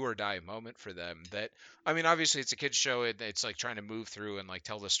like do or die moment for them. That, I mean, obviously it's a kids show, and it's like trying to move through and like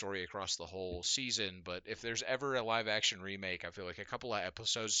tell the story across the whole season. But if there's ever a live action remake, I feel like a couple of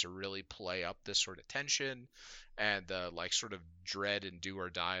episodes to really play up this sort of tension and like sort of dread and do or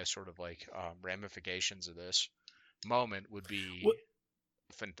die sort of like ramifications of this moment would be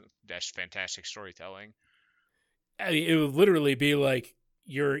that's fantastic storytelling. I mean, it would literally be like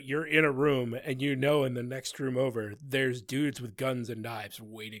you're in a room, and in the next room over, there's dudes with guns and knives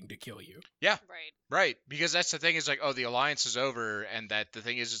waiting to kill you. Yeah. Right. Because that's the thing is like, oh, the alliance is over, and that the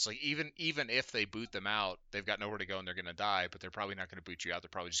thing is, it's like even if they boot them out, they've got nowhere to go and they're gonna die. But they're probably not gonna boot you out. They're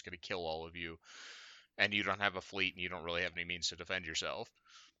probably just gonna kill all of you, and you don't have a fleet, and you don't really have any means to defend yourself.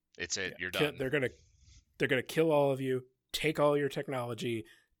 It's it. You're done. They're gonna kill all of you, take all your technology,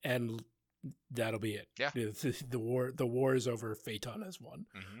 and that'll be it. Yeah. The war is over. Phaeton has won.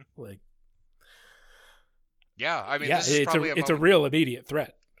 Mm-hmm. Like, yeah, I mean, yeah, this is probably it's a real immediate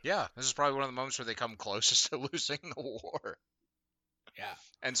threat. Yeah, this is probably one of the moments where they come closest to losing the war. Yeah.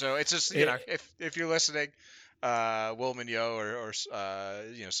 And so it's just, if you're listening, Will Mignot or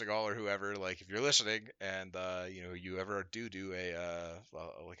Seagal or whoever, like if you're listening and you ever do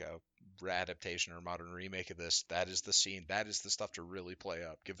like a adaptation or modern remake of this, that is the scene, that is the stuff to really play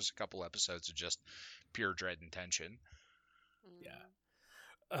up. Give us a couple episodes of just pure dread and tension.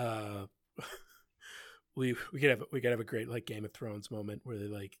 Yeah. We could have a great like Game of Thrones moment where they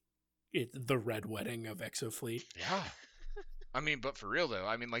like the Red Wedding of Exofleet. Yeah. I mean, but for real though,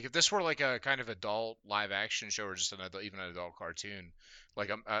 I mean, like if this were like a kind of adult live action show or just even an adult cartoon,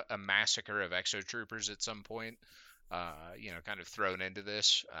 like a massacre of exotroopers at some point, kind of thrown into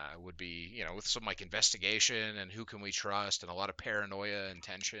this, would be, with some like investigation and who can we trust and a lot of paranoia and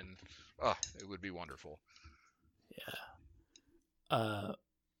tension. Oh, it would be wonderful. Yeah.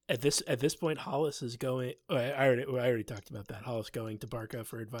 At this point, Hollis is going. I already talked about that. Hollis going to Barca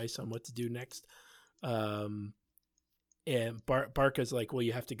for advice on what to do next. And Barca's like, well,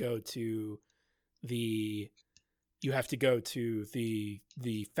 you have to go to the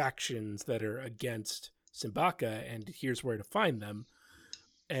factions that are against Simbaka, and here's where to find them.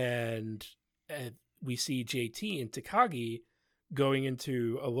 And we see JT and Takagi going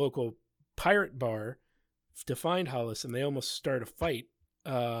into a local pirate bar to find Hollis, and they almost start a fight.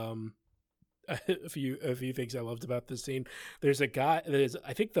 A few things I loved about this scene. There's a guy.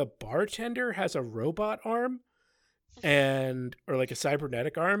 I think the bartender has a robot arm, or like a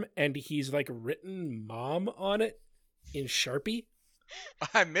cybernetic arm, and he's like written "mom" on it in Sharpie.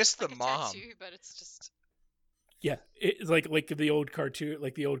 I missed the like mom. Tattoo, but it's just it's like the old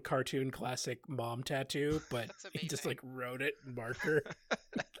cartoon classic mom tattoo, but he just like wrote it in marker.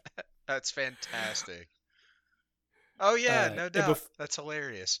 That's fantastic. Oh yeah, no doubt. That's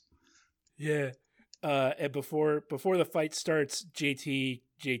hilarious. Yeah. And before the fight starts,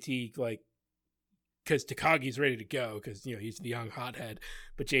 JT like, because Takagi's ready to go because he's the young hothead,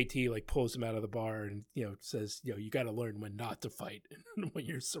 but JT like pulls him out of the bar and says you got to learn when not to fight. When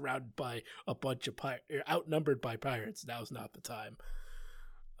you're surrounded by a bunch of outnumbered by pirates, now's not the time.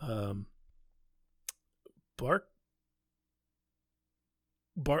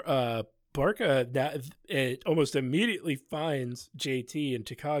 Barca almost immediately finds JT and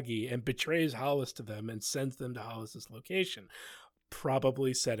Takagi and betrays Hollis to them and sends them to Hollis's location,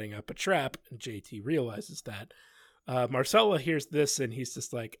 probably setting up a trap. And JT realizes that. Marcella hears this and he's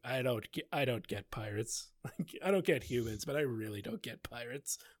just like, I don't get pirates. I don't get humans, but I really don't get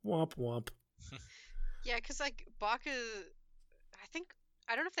pirates. Womp womp. Yeah, because like Barca,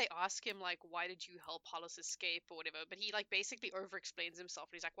 I don't know if they ask him like, why did you help Hollis escape or whatever, but he like basically over explains himself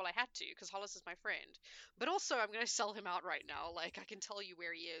and he's like, well, I had to because Hollis is my friend, but also I'm gonna sell him out right now, like I can tell you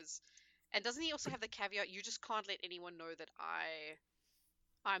where he is. And doesn't he also have the caveat, you just can't let anyone know that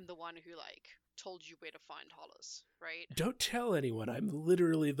I'm the one who like told you where to find Hollis, right? Don't tell anyone. I'm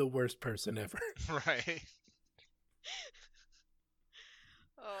literally the worst person ever. Right.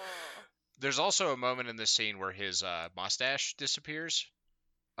 Oh. There's also a moment in this scene where his mustache disappears.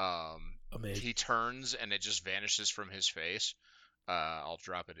 Amazing. He turns and it just vanishes from his face. I'll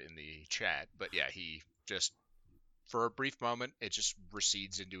drop it in the chat. But yeah, he just, for a brief moment, it just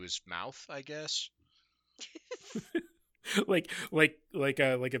recedes into his mouth, I guess. like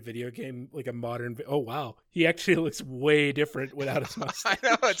a video game, like a modern. Oh wow, he actually looks way different without his mustache. I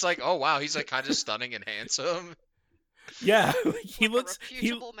know, it's like, oh wow, he's like kind of stunning and handsome. Yeah, he like looks a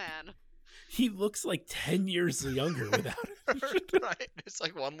reputable man. He looks like 10 years younger without it. Right, it's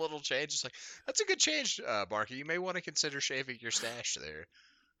like one little change. It's like, that's a good change, Barker. You may want to consider shaving your stash there.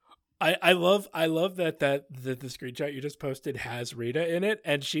 I love that the screenshot you just posted has Rita in it,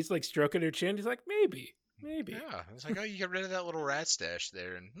 and she's like stroking her chin. He's like, maybe. Yeah, it's like, oh, you get rid of that little rat stash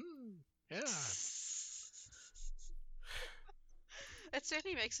there, and yeah. It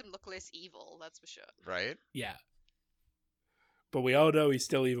certainly makes him look less evil, that's for sure. Right? Yeah. But we all know he's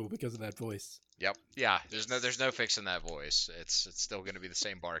still evil because of that voice. Yep. Yeah. There's no fixing that voice. It's still going to be the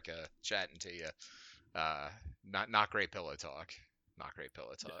same Barca chatting to you. Not great pillow talk. Not great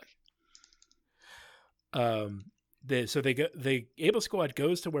pillow talk. The Able Squad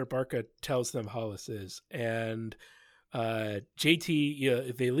goes to where Barca tells them Hollis is, and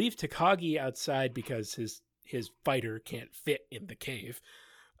JT, they leave Takagi outside because his fighter can't fit in the cave,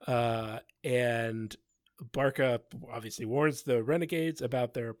 and Barca obviously warns the renegades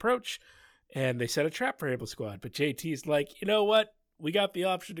about their approach, and they set a trap for Able Squad. But JT's like, you know what? We got the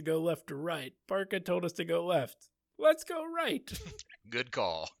option to go left or right. Barca told us to go left. Let's go right. Good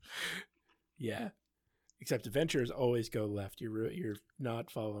call. Yeah. Except adventurers always go left. You're not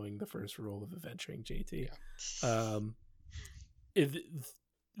following the first rule of adventuring, JT. Yeah.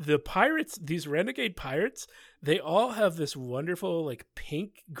 the pirates, these renegade pirates, they all have this wonderful like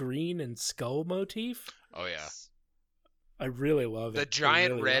pink, green, and skull motif. Oh yeah. I really love The it.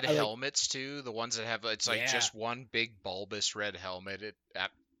 giant really red I like- helmets too. The ones that have it's like Yeah. just one big bulbous red helmet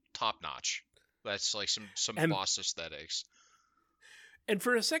at top notch. That's like some And- boss aesthetics. And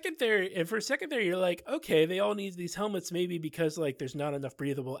for a second there, you're like, okay, they all need these helmets, maybe because like there's not enough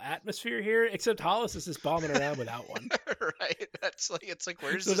breathable atmosphere here. Except Hollis is just bombing around without one. Right? That's like it's like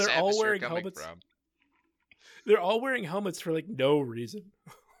where's So this they're all atmosphere wearing coming helmets. from? They're all wearing helmets for like no reason.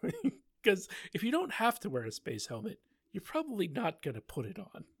 Because if you don't have to wear a space helmet, you're probably not gonna put it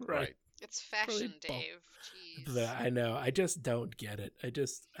on, right? It's fashion, Probably Dave. Jeez. I know. I just don't get it.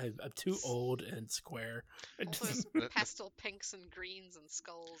 I'm too old and square. I All just- those pastel pinks and greens and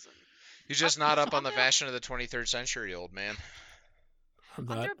skulls and You're just not up on on the the- fashion of the 23rd century, old man. I'm aren't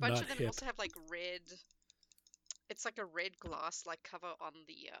not, there a bunch not of them hip. also have like red? It's like a red glass like cover on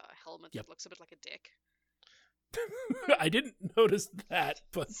the helmet Yep. that looks a bit like a dick. I didn't notice that,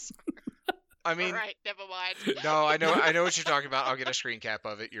 but I mean, All right, never mind. no, I know what you're talking about. I'll get a screen cap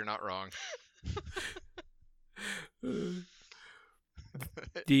of it. You're not wrong.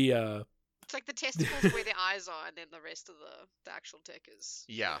 the It's like the testicles where the eyes are, and then the rest of the actual dick is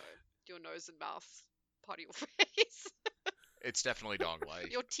Yeah. your nose and mouth part of your face. It's definitely dog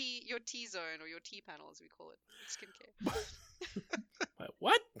like. your T zone or your T panel as we call it. in skincare.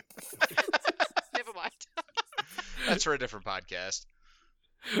 what? Never mind. That's for a different podcast.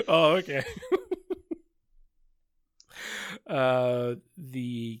 Oh, okay.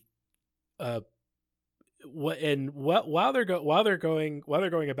 While they're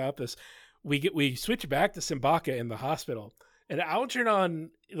going about this, we switch back to Simbaka in the hospital, and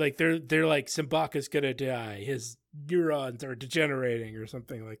Algernon, like they're like, Simbaka's gonna die, his neurons are degenerating or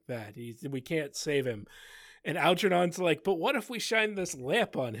something like that. We can't save him, and Algernon's like, but what if we shine this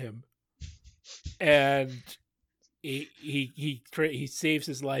lamp on him? And he saves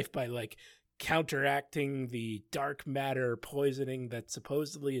his life by like counteracting the dark matter poisoning that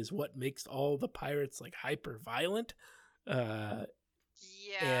supposedly is what makes all the pirates like hyper violent.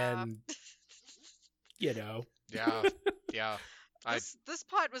 Yeah. And you know, Yeah. This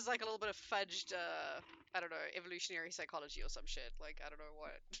part was like a little bit of fudged, I don't know, evolutionary psychology or some shit. Like, I don't know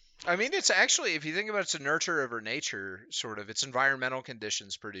what. I mean, it's actually, if you think about it, it's a nurture over nature, sort of. It's environmental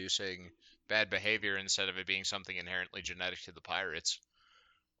conditions producing bad behavior instead of it being something inherently genetic to the pirates.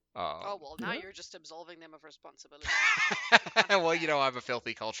 Oh, well, now Yeah. you're just absolving them of responsibility. Well, you know, I'm a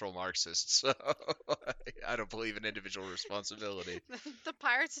filthy cultural Marxist, so I don't believe in individual responsibility. The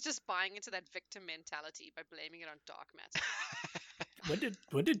pirates are just buying into that victim mentality by blaming it on dark matter.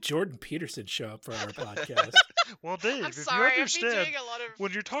 when did Jordan Peterson show up for our podcast? Well, Dave, I'm if sorry, you I've been understand, doing a lot of.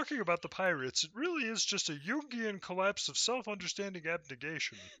 when you're talking about the pirates, it really is just a Jungian collapse of self-understanding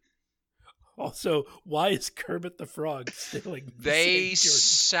abnegation. Also, why is Kermit the Frog stealing? They saying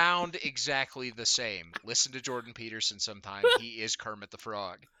sound exactly the same. Listen to Jordan Peterson sometime. He is Kermit the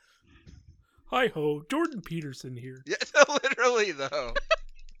Frog. Hi ho, Jordan Peterson here. Yeah, literally, though.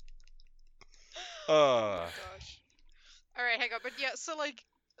 Oh gosh. All right, hang on. But yeah, so like,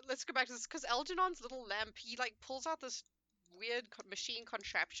 let's go back to this because Algernon's little lamp, he like pulls out this weird machine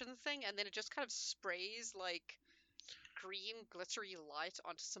contraption thing, and then it just kind of sprays like green glittery light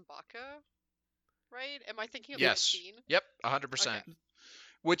onto Simbaka. Right? Am I thinking of that Yes. scene? Yep, 100%. Okay.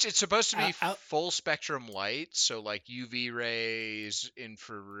 Which it's supposed to be Out- full spectrum light, so like UV rays,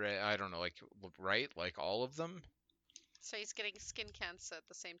 infrared, I don't know, like, right? Like all of them? So he's getting skin cancer at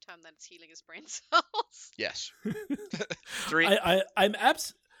the same time that it's healing his brain cells. Yes. Three.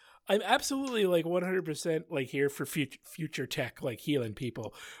 I'm absolutely like 100% like here for future tech, like healing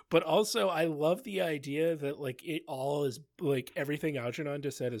people. But also I love the idea that like it all is like everything Algernon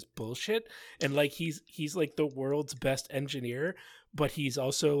just said is bullshit. And like he's like the world's best engineer, but he's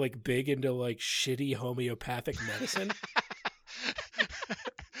also like big into like shitty homeopathic medicine.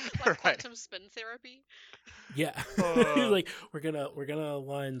 Like Right. quantum spin therapy. Yeah. Uh. Like we're gonna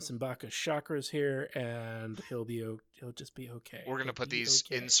align Simbaka's chakras here and he'll just be okay. We're gonna He'll put be these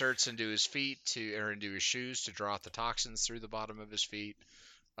okay. inserts into his feet or into his shoes to draw out the toxins through the bottom of his feet.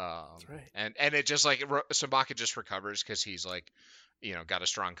 That's right. And it just like Simbaka just recovers because he's like, you know, got a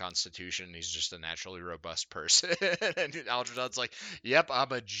strong constitution. He's just a naturally robust person. And Algernon's like, "Yep,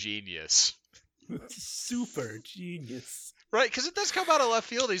 I'm a genius." Super genius. Right, because it does come out of left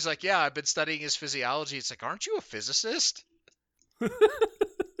field. He's like, "Yeah, I've been studying his physiology." It's like, "Aren't you a physicist?" That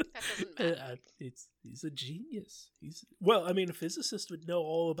doesn't matter. He's a genius. I mean, a physicist would know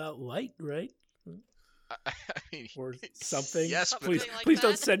all about light, right? I mean, Or something. Yes, but please, Something like please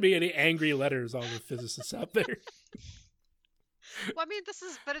don't that. send me any angry letters, all the physicists out there. Well, I mean,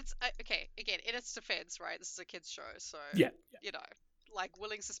 but it's okay. Again, in its defense, right? This is a kids show, so Yeah. you know, like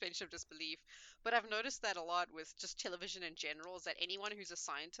willing suspension of disbelief. But I've noticed that a lot with just television in general is that anyone who's a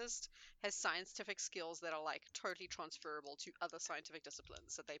scientist has scientific skills that are like totally transferable to other scientific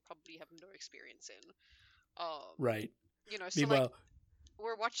disciplines that they probably have no experience in. Right. So like Meanwhile,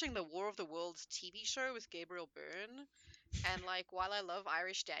 we're watching the War of the Worlds TV show with Gabriel Byrne, and like while I love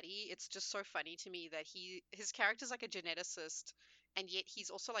Irish Daddy, it's just so funny to me that his character's like a geneticist, and yet he's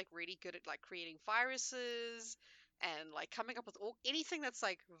also like really good at like creating viruses and like coming up with anything that's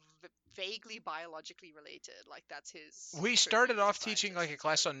like vaguely biologically related. Like that's his. We purview started as a off teaching like a scientist,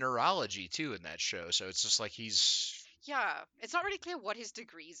 class so- on neurology too in that show, so it's just like he's Yeah, it's not really clear what his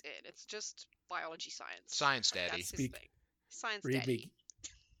degree's in. It's just biology science. science Like, daddy. that's his Speak- thing. Science read daddy. me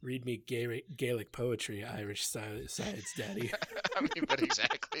read me Gaelic poetry, Irish science daddy. I mean, but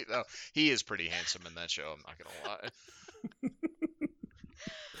exactly though, he is pretty handsome in that show. I'm not gonna lie.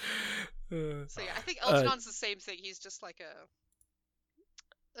 So yeah, I think Eltonon's the same thing. He's just like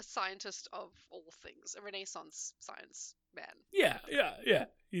a scientist of all things, a Renaissance science man. Yeah.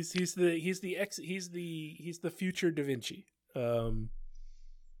 He's the future Da Vinci.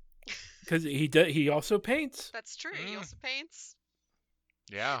 Because he also paints. That's true. He Mm. also paints.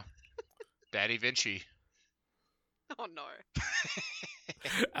 Yeah, Daddy Vinci. Oh no.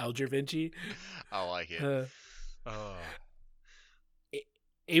 Alger Vinci. I like it. Oh.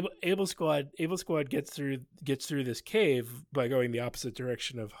 Able Squad gets through this cave by going the opposite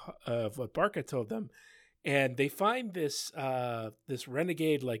direction of what Barca told them, and they find this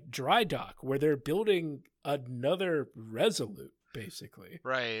renegade like dry dock where they're building another Resolute, basically.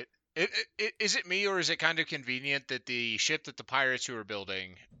 Right. Is it me, or is it kind of convenient that the ship that the pirates are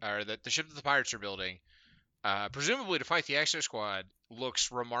building, presumably to fight the Exo Squad,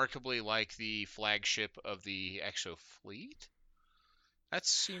 looks remarkably like the flagship of the Exo Fleet? That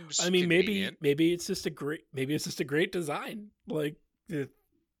seems. I mean, convenient. maybe it's just a great design. Like It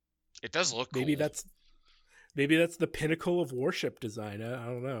does look cool. maybe that's the pinnacle of warship design. I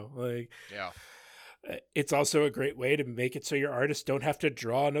don't know. Like Yeah. it's also a great way to make it so your artists don't have to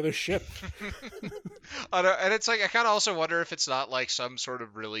draw another ship. And it's like I kind of also wonder if it's not like some sort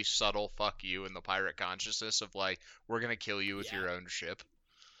of really subtle fuck you in the pirate consciousness of like we're gonna kill you with Yeah. your own ship.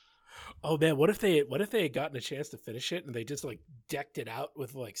 Oh man, what if they had gotten a chance to finish it and they just like decked it out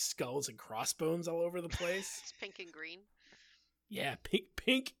with like skulls and crossbones all over the place? It's pink and green. Yeah,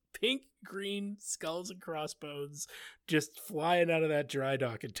 pink, green skulls and crossbones just flying out of that dry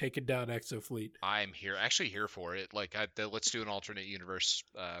dock and taking down Exo Fleet. I'm actually here for it. Like, let's do an alternate universe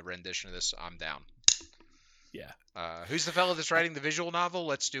rendition of this. I'm down. Yeah. Who's the fellow that's writing the visual novel?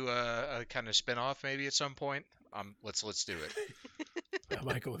 Let's do a kind of spin-off maybe at some point. Let's do it.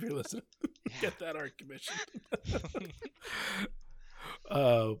 Michael, if you're listening, get that art commission.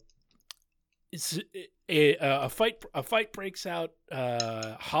 A fight breaks out.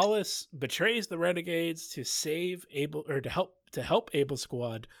 Hollis betrays the renegades to help Able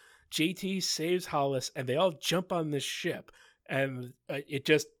Squad. JT saves Hollis, and they all jump on this ship, and it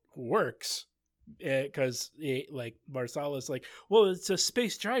just works because like Marsala's like, well, it's a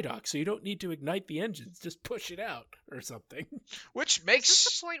space dry dock, so you don't need to ignite the engines, just push it out or something. Which Is makes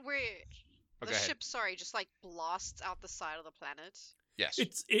this the point where Oh, the go ahead. ship, just like blasts out the side of the planet? Yes.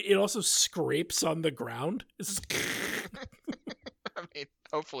 It also scrapes on the ground. It's just I mean,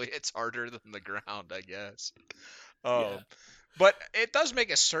 hopefully it's harder than the ground, I guess. Yeah. But it does make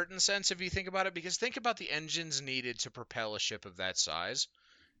a certain sense if you think about it, because think about the engines needed to propel a ship of that size.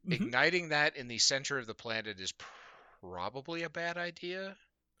 Mhm. Igniting that in the center of the planet is probably a bad idea.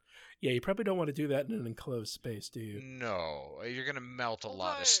 Yeah, you probably don't want to do that in an enclosed space, do you? No, you're going to melt a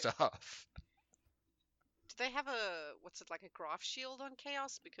lot Although- of stuff. Do they have like a graph shield on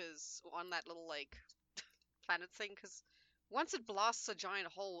Chaos? Because on that little like planet thing, because once it blasts a giant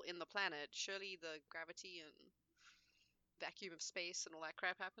hole in the planet, surely the gravity and vacuum of space and all that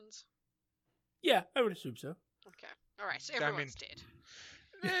crap happens. Yeah, I would assume so. Okay, all right, so I mean- everyone's dead.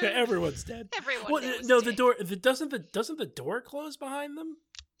 Everyone's dead. Everyone. Well, there was no, the dead. door. Doesn't the door close behind them?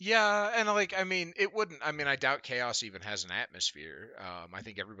 Yeah, and like, I mean, it wouldn't. I mean, I doubt Chaos even has an atmosphere. I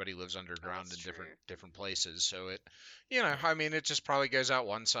think everybody lives underground that's in true. different places. So it, I mean, it just probably goes out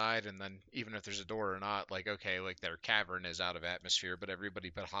one side, and then even if there's a door or not, like, okay, like their cavern is out of atmosphere, but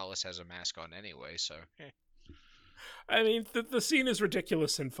everybody but Hollis has a mask on anyway. So I mean, the scene is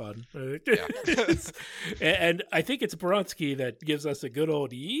ridiculous and fun. Yeah. And I think it's Bronski that gives us a good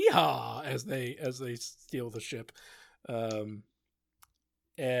old yeehaw as they steal the ship.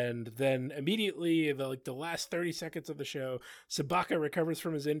 And then immediately, the last 30 seconds of the show, Sabaka recovers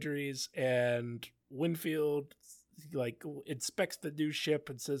from his injuries, and Winfield like inspects the new ship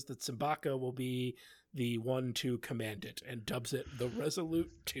and says that Simbaka will be the one to command it, and dubs it the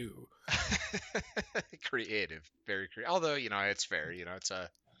Resolute 2. Creative, very creative. Although, it's fair. It's a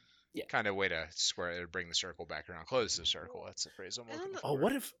Yeah. kind of way to bring the circle back around, close the circle. That's the phrase I'm looking for. Oh,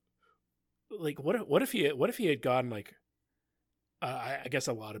 what if he had gone like, I guess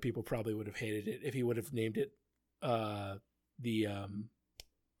a lot of people probably would have hated it if he would have named it the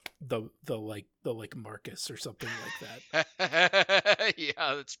Marcus or something like that.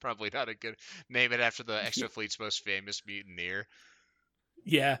 Yeah, that's probably not a good name. It after the Exofleet's most famous mutineer.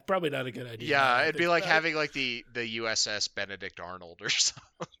 Yeah, probably not a good idea. Yeah, it'd be like having like the USS Benedict Arnold or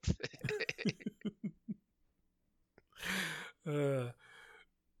something.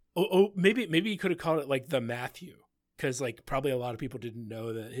 Maybe you could have called it like the Matthew, because like probably a lot of people didn't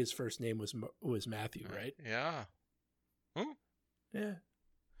know that his first name was Matthew, right? Yeah. Yeah.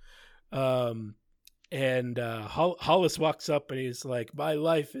 And Hollis walks up and he's like, "My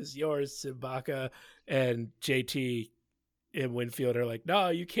life is yours, Simbaka," and JT and Winfield are like, "No,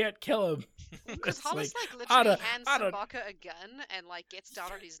 you can't kill him." Because It's Hollis like, literally I hands don't- Simbaka a gun and like gets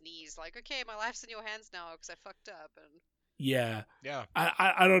down on his knees, like, "Okay, my life's in your hands now because I fucked up." And Yeah. Yeah.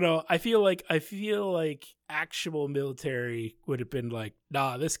 I don't know. I feel like actual military would have been like,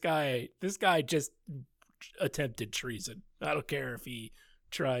 "Nah, this guy just attempted treason. I don't care if he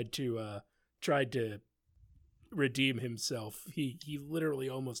tried to redeem himself. He literally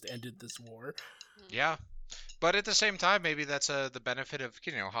almost ended this war." Yeah. But at the same time, maybe that's the benefit of,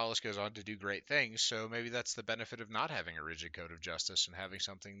 Hollis goes on to do great things. So maybe that's the benefit of not having a rigid code of justice and having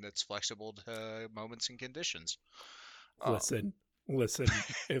something that's flexible to moments and conditions. Listen.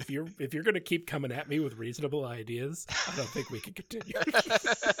 If you're gonna keep coming at me with reasonable ideas, I don't think we can continue.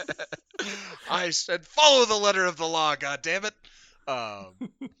 I said, follow the letter of the law. God damn it.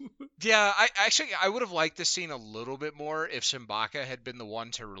 Yeah, I would have liked this scene a little bit more if Simbaka had been the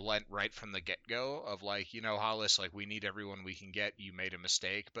one to relent right from the get-go of like, Hollis, like, we need everyone we can get. You made a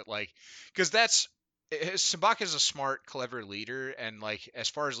mistake, but like, because Simbaka is a smart, clever leader, and like, as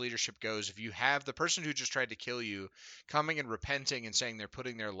far as leadership goes, if you have the person who just tried to kill you coming and repenting and saying they're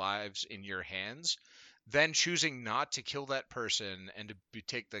putting their lives in your hands, then choosing not to kill that person and to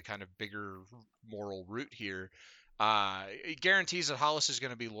take the kind of bigger moral route here, it guarantees that Hollis is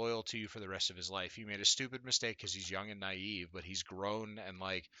going to be loyal to you for the rest of his life. He made a stupid mistake because he's young and naive, but he's grown, and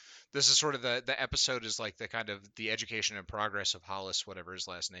like, this is sort of the episode is like the kind of the education and progress of Hollis, whatever his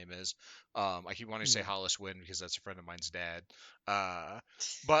last name is. I keep wanting to say Hollis Wynn because that's a friend of mine's dad.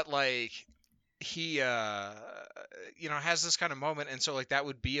 But like, he has this kind of moment, and so like that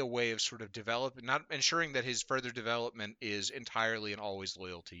would be a way of sort of not ensuring that his further development is entirely and always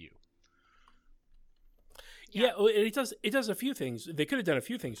loyal to you. Yeah, well, it does a few things. They could have done a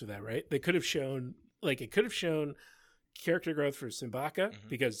few things with that, right? They could have shown character growth for Simbaka,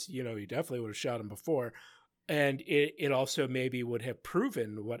 because he definitely would have shot him before, and it also maybe would have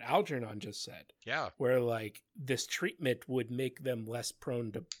proven what Algernon just said. Yeah, where like this treatment would make them less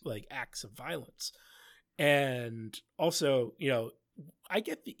prone to like acts of violence. And also, I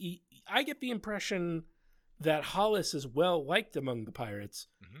get the impression that Hollis is well liked among the pirates.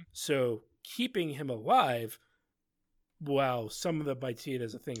 So keeping him alive, while some of them might see it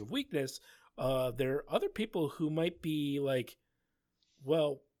as a thing of weakness, there are other people who might be like,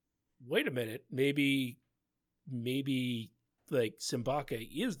 well, wait a minute, maybe like Simbaka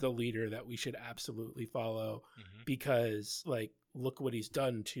is the leader that we should absolutely follow, because like, look what he's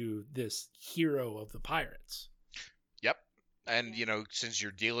done to this hero of the pirates. Yep. And, since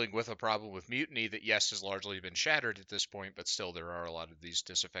you're dealing with a problem with mutiny that, yes, has largely been shattered at this point, but still there are a lot of these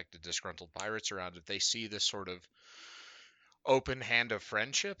disaffected, disgruntled pirates around, if they see this sort of open hand of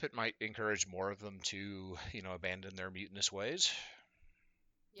friendship, it might encourage more of them to, abandon their mutinous ways.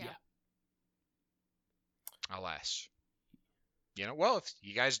 yeah. Alas. Well, if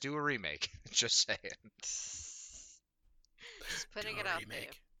you guys do a remake, just saying. Just putting it out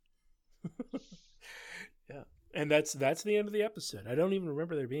there. Yeah. And that's the end of the episode. I don't even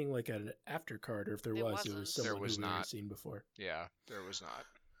remember there being like an after card, or if there was, it was someone who we've seen before. Yeah, there was not.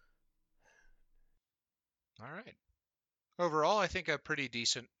 All right. Overall, I think a pretty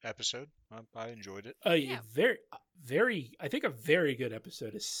decent episode. I enjoyed it. Yeah. Very, I think a very good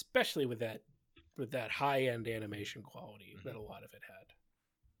episode, especially with that high end animation quality that a lot of it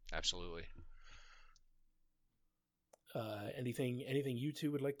had. Absolutely. Anything you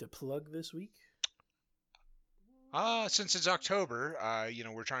two would like to plug this week? Since it's October,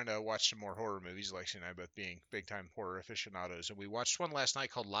 we're trying to watch some more horror movies. Lexi and I both being big time horror aficionados, and we watched one last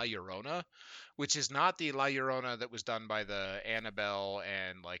night called La Llorona, which is not the La Llorona that was done by the Annabelle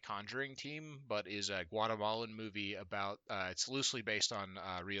and like Conjuring team, but is a Guatemalan movie about. It's loosely based on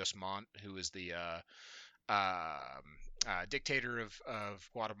Rios Montt, who is the dictator of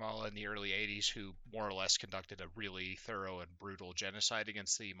Guatemala in the early 80s, who more or less conducted a really thorough and brutal genocide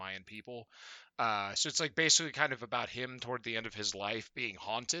against the Mayan people. So it's like basically kind of about him toward the end of his life being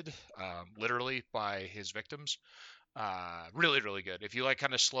haunted, literally, by his victims. Really, really good. If you like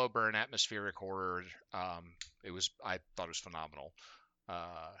kind of slow burn atmospheric horror, I thought it was phenomenal.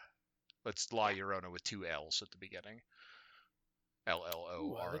 It's La Llorona with 2 L's at the beginning.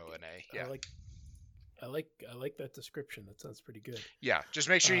 Llorona. Yeah. I like that description. That sounds pretty good. Yeah, just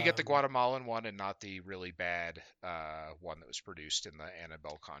make sure you get the Guatemalan one and not the really bad one that was produced in the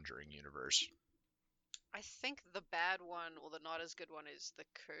Annabelle Conjuring universe. I think the bad one, or the not as good one, is The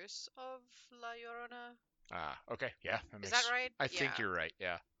Curse of La Llorona. Okay, yeah. Is that right? I think you're right,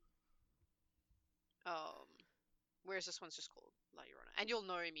 yeah. Whereas this one's just called La Llorona. And you'll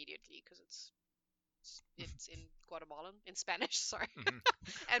know immediately, because it's in Guatemalan, in Spanish, sorry. Mm-hmm.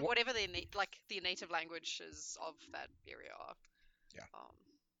 And whatever the native languages of that area are. Yeah.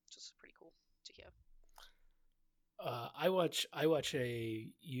 Just pretty cool to hear. I watch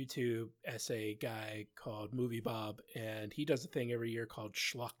a YouTube essay guy called Movie Bob, and he does a thing every year called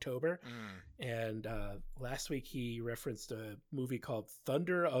Schlocktober. And last week he referenced a movie called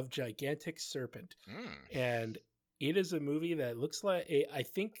Thunder of Gigantic Serpent, and it is a movie that looks like I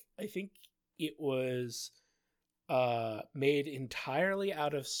think it was made entirely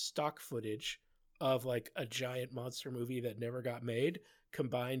out of stock footage of like a giant monster movie that never got made,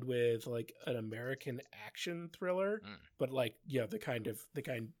 combined with like an American action thriller, but like,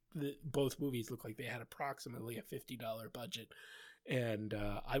 both movies look like they had approximately a $50 budget. And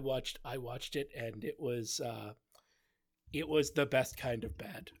I watched it, and it was the best kind of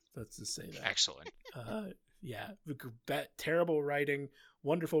bad. Let's just say that. Excellent. Yeah, terrible writing,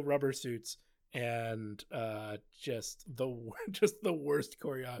 wonderful rubber suits, and just the worst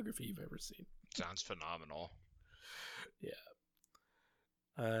choreography you've ever seen. Sounds phenomenal. Yeah.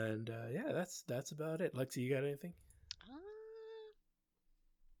 And that's about it. Lexi, you got anything?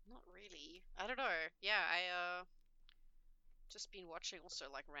 Not really. I don't know. Yeah, I just been watching also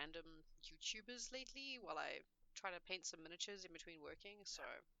like random YouTubers lately while I try to paint some miniatures in between working. So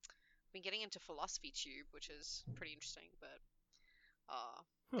I've been getting into Philosophy Tube, which is pretty interesting, but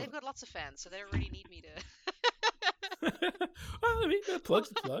they've got lots of fans, so they don't really need me to. Well, I mean,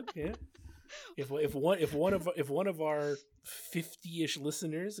 plug's a plug, yeah. If one of our 50-ish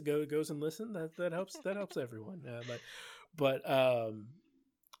listeners goes and listen, that helps everyone. But what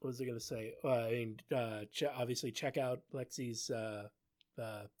was I gonna say? Obviously check out Lexi's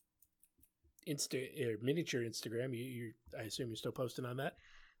miniature Instagram. I assume you're still posting on that.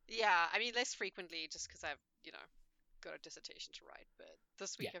 Yeah, I mean less frequently, just because I've got a dissertation to write. But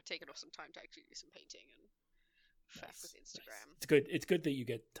this week I've taken off some time to actually do some painting and. Nice, with Instagram. Nice. It's good that you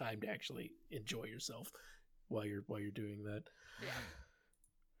get time to actually enjoy yourself while you're doing that. Yeah.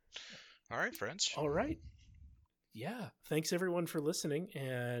 All right, friends. All right. Yeah. Thanks everyone for listening,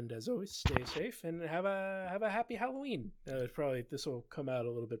 and as always, stay safe and have a happy Halloween. Probably this will come out a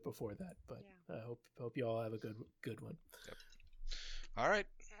little bit before that, but I hope you all have a good one. Yep. All right.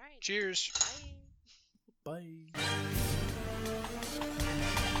 Cheers. Bye. Bye.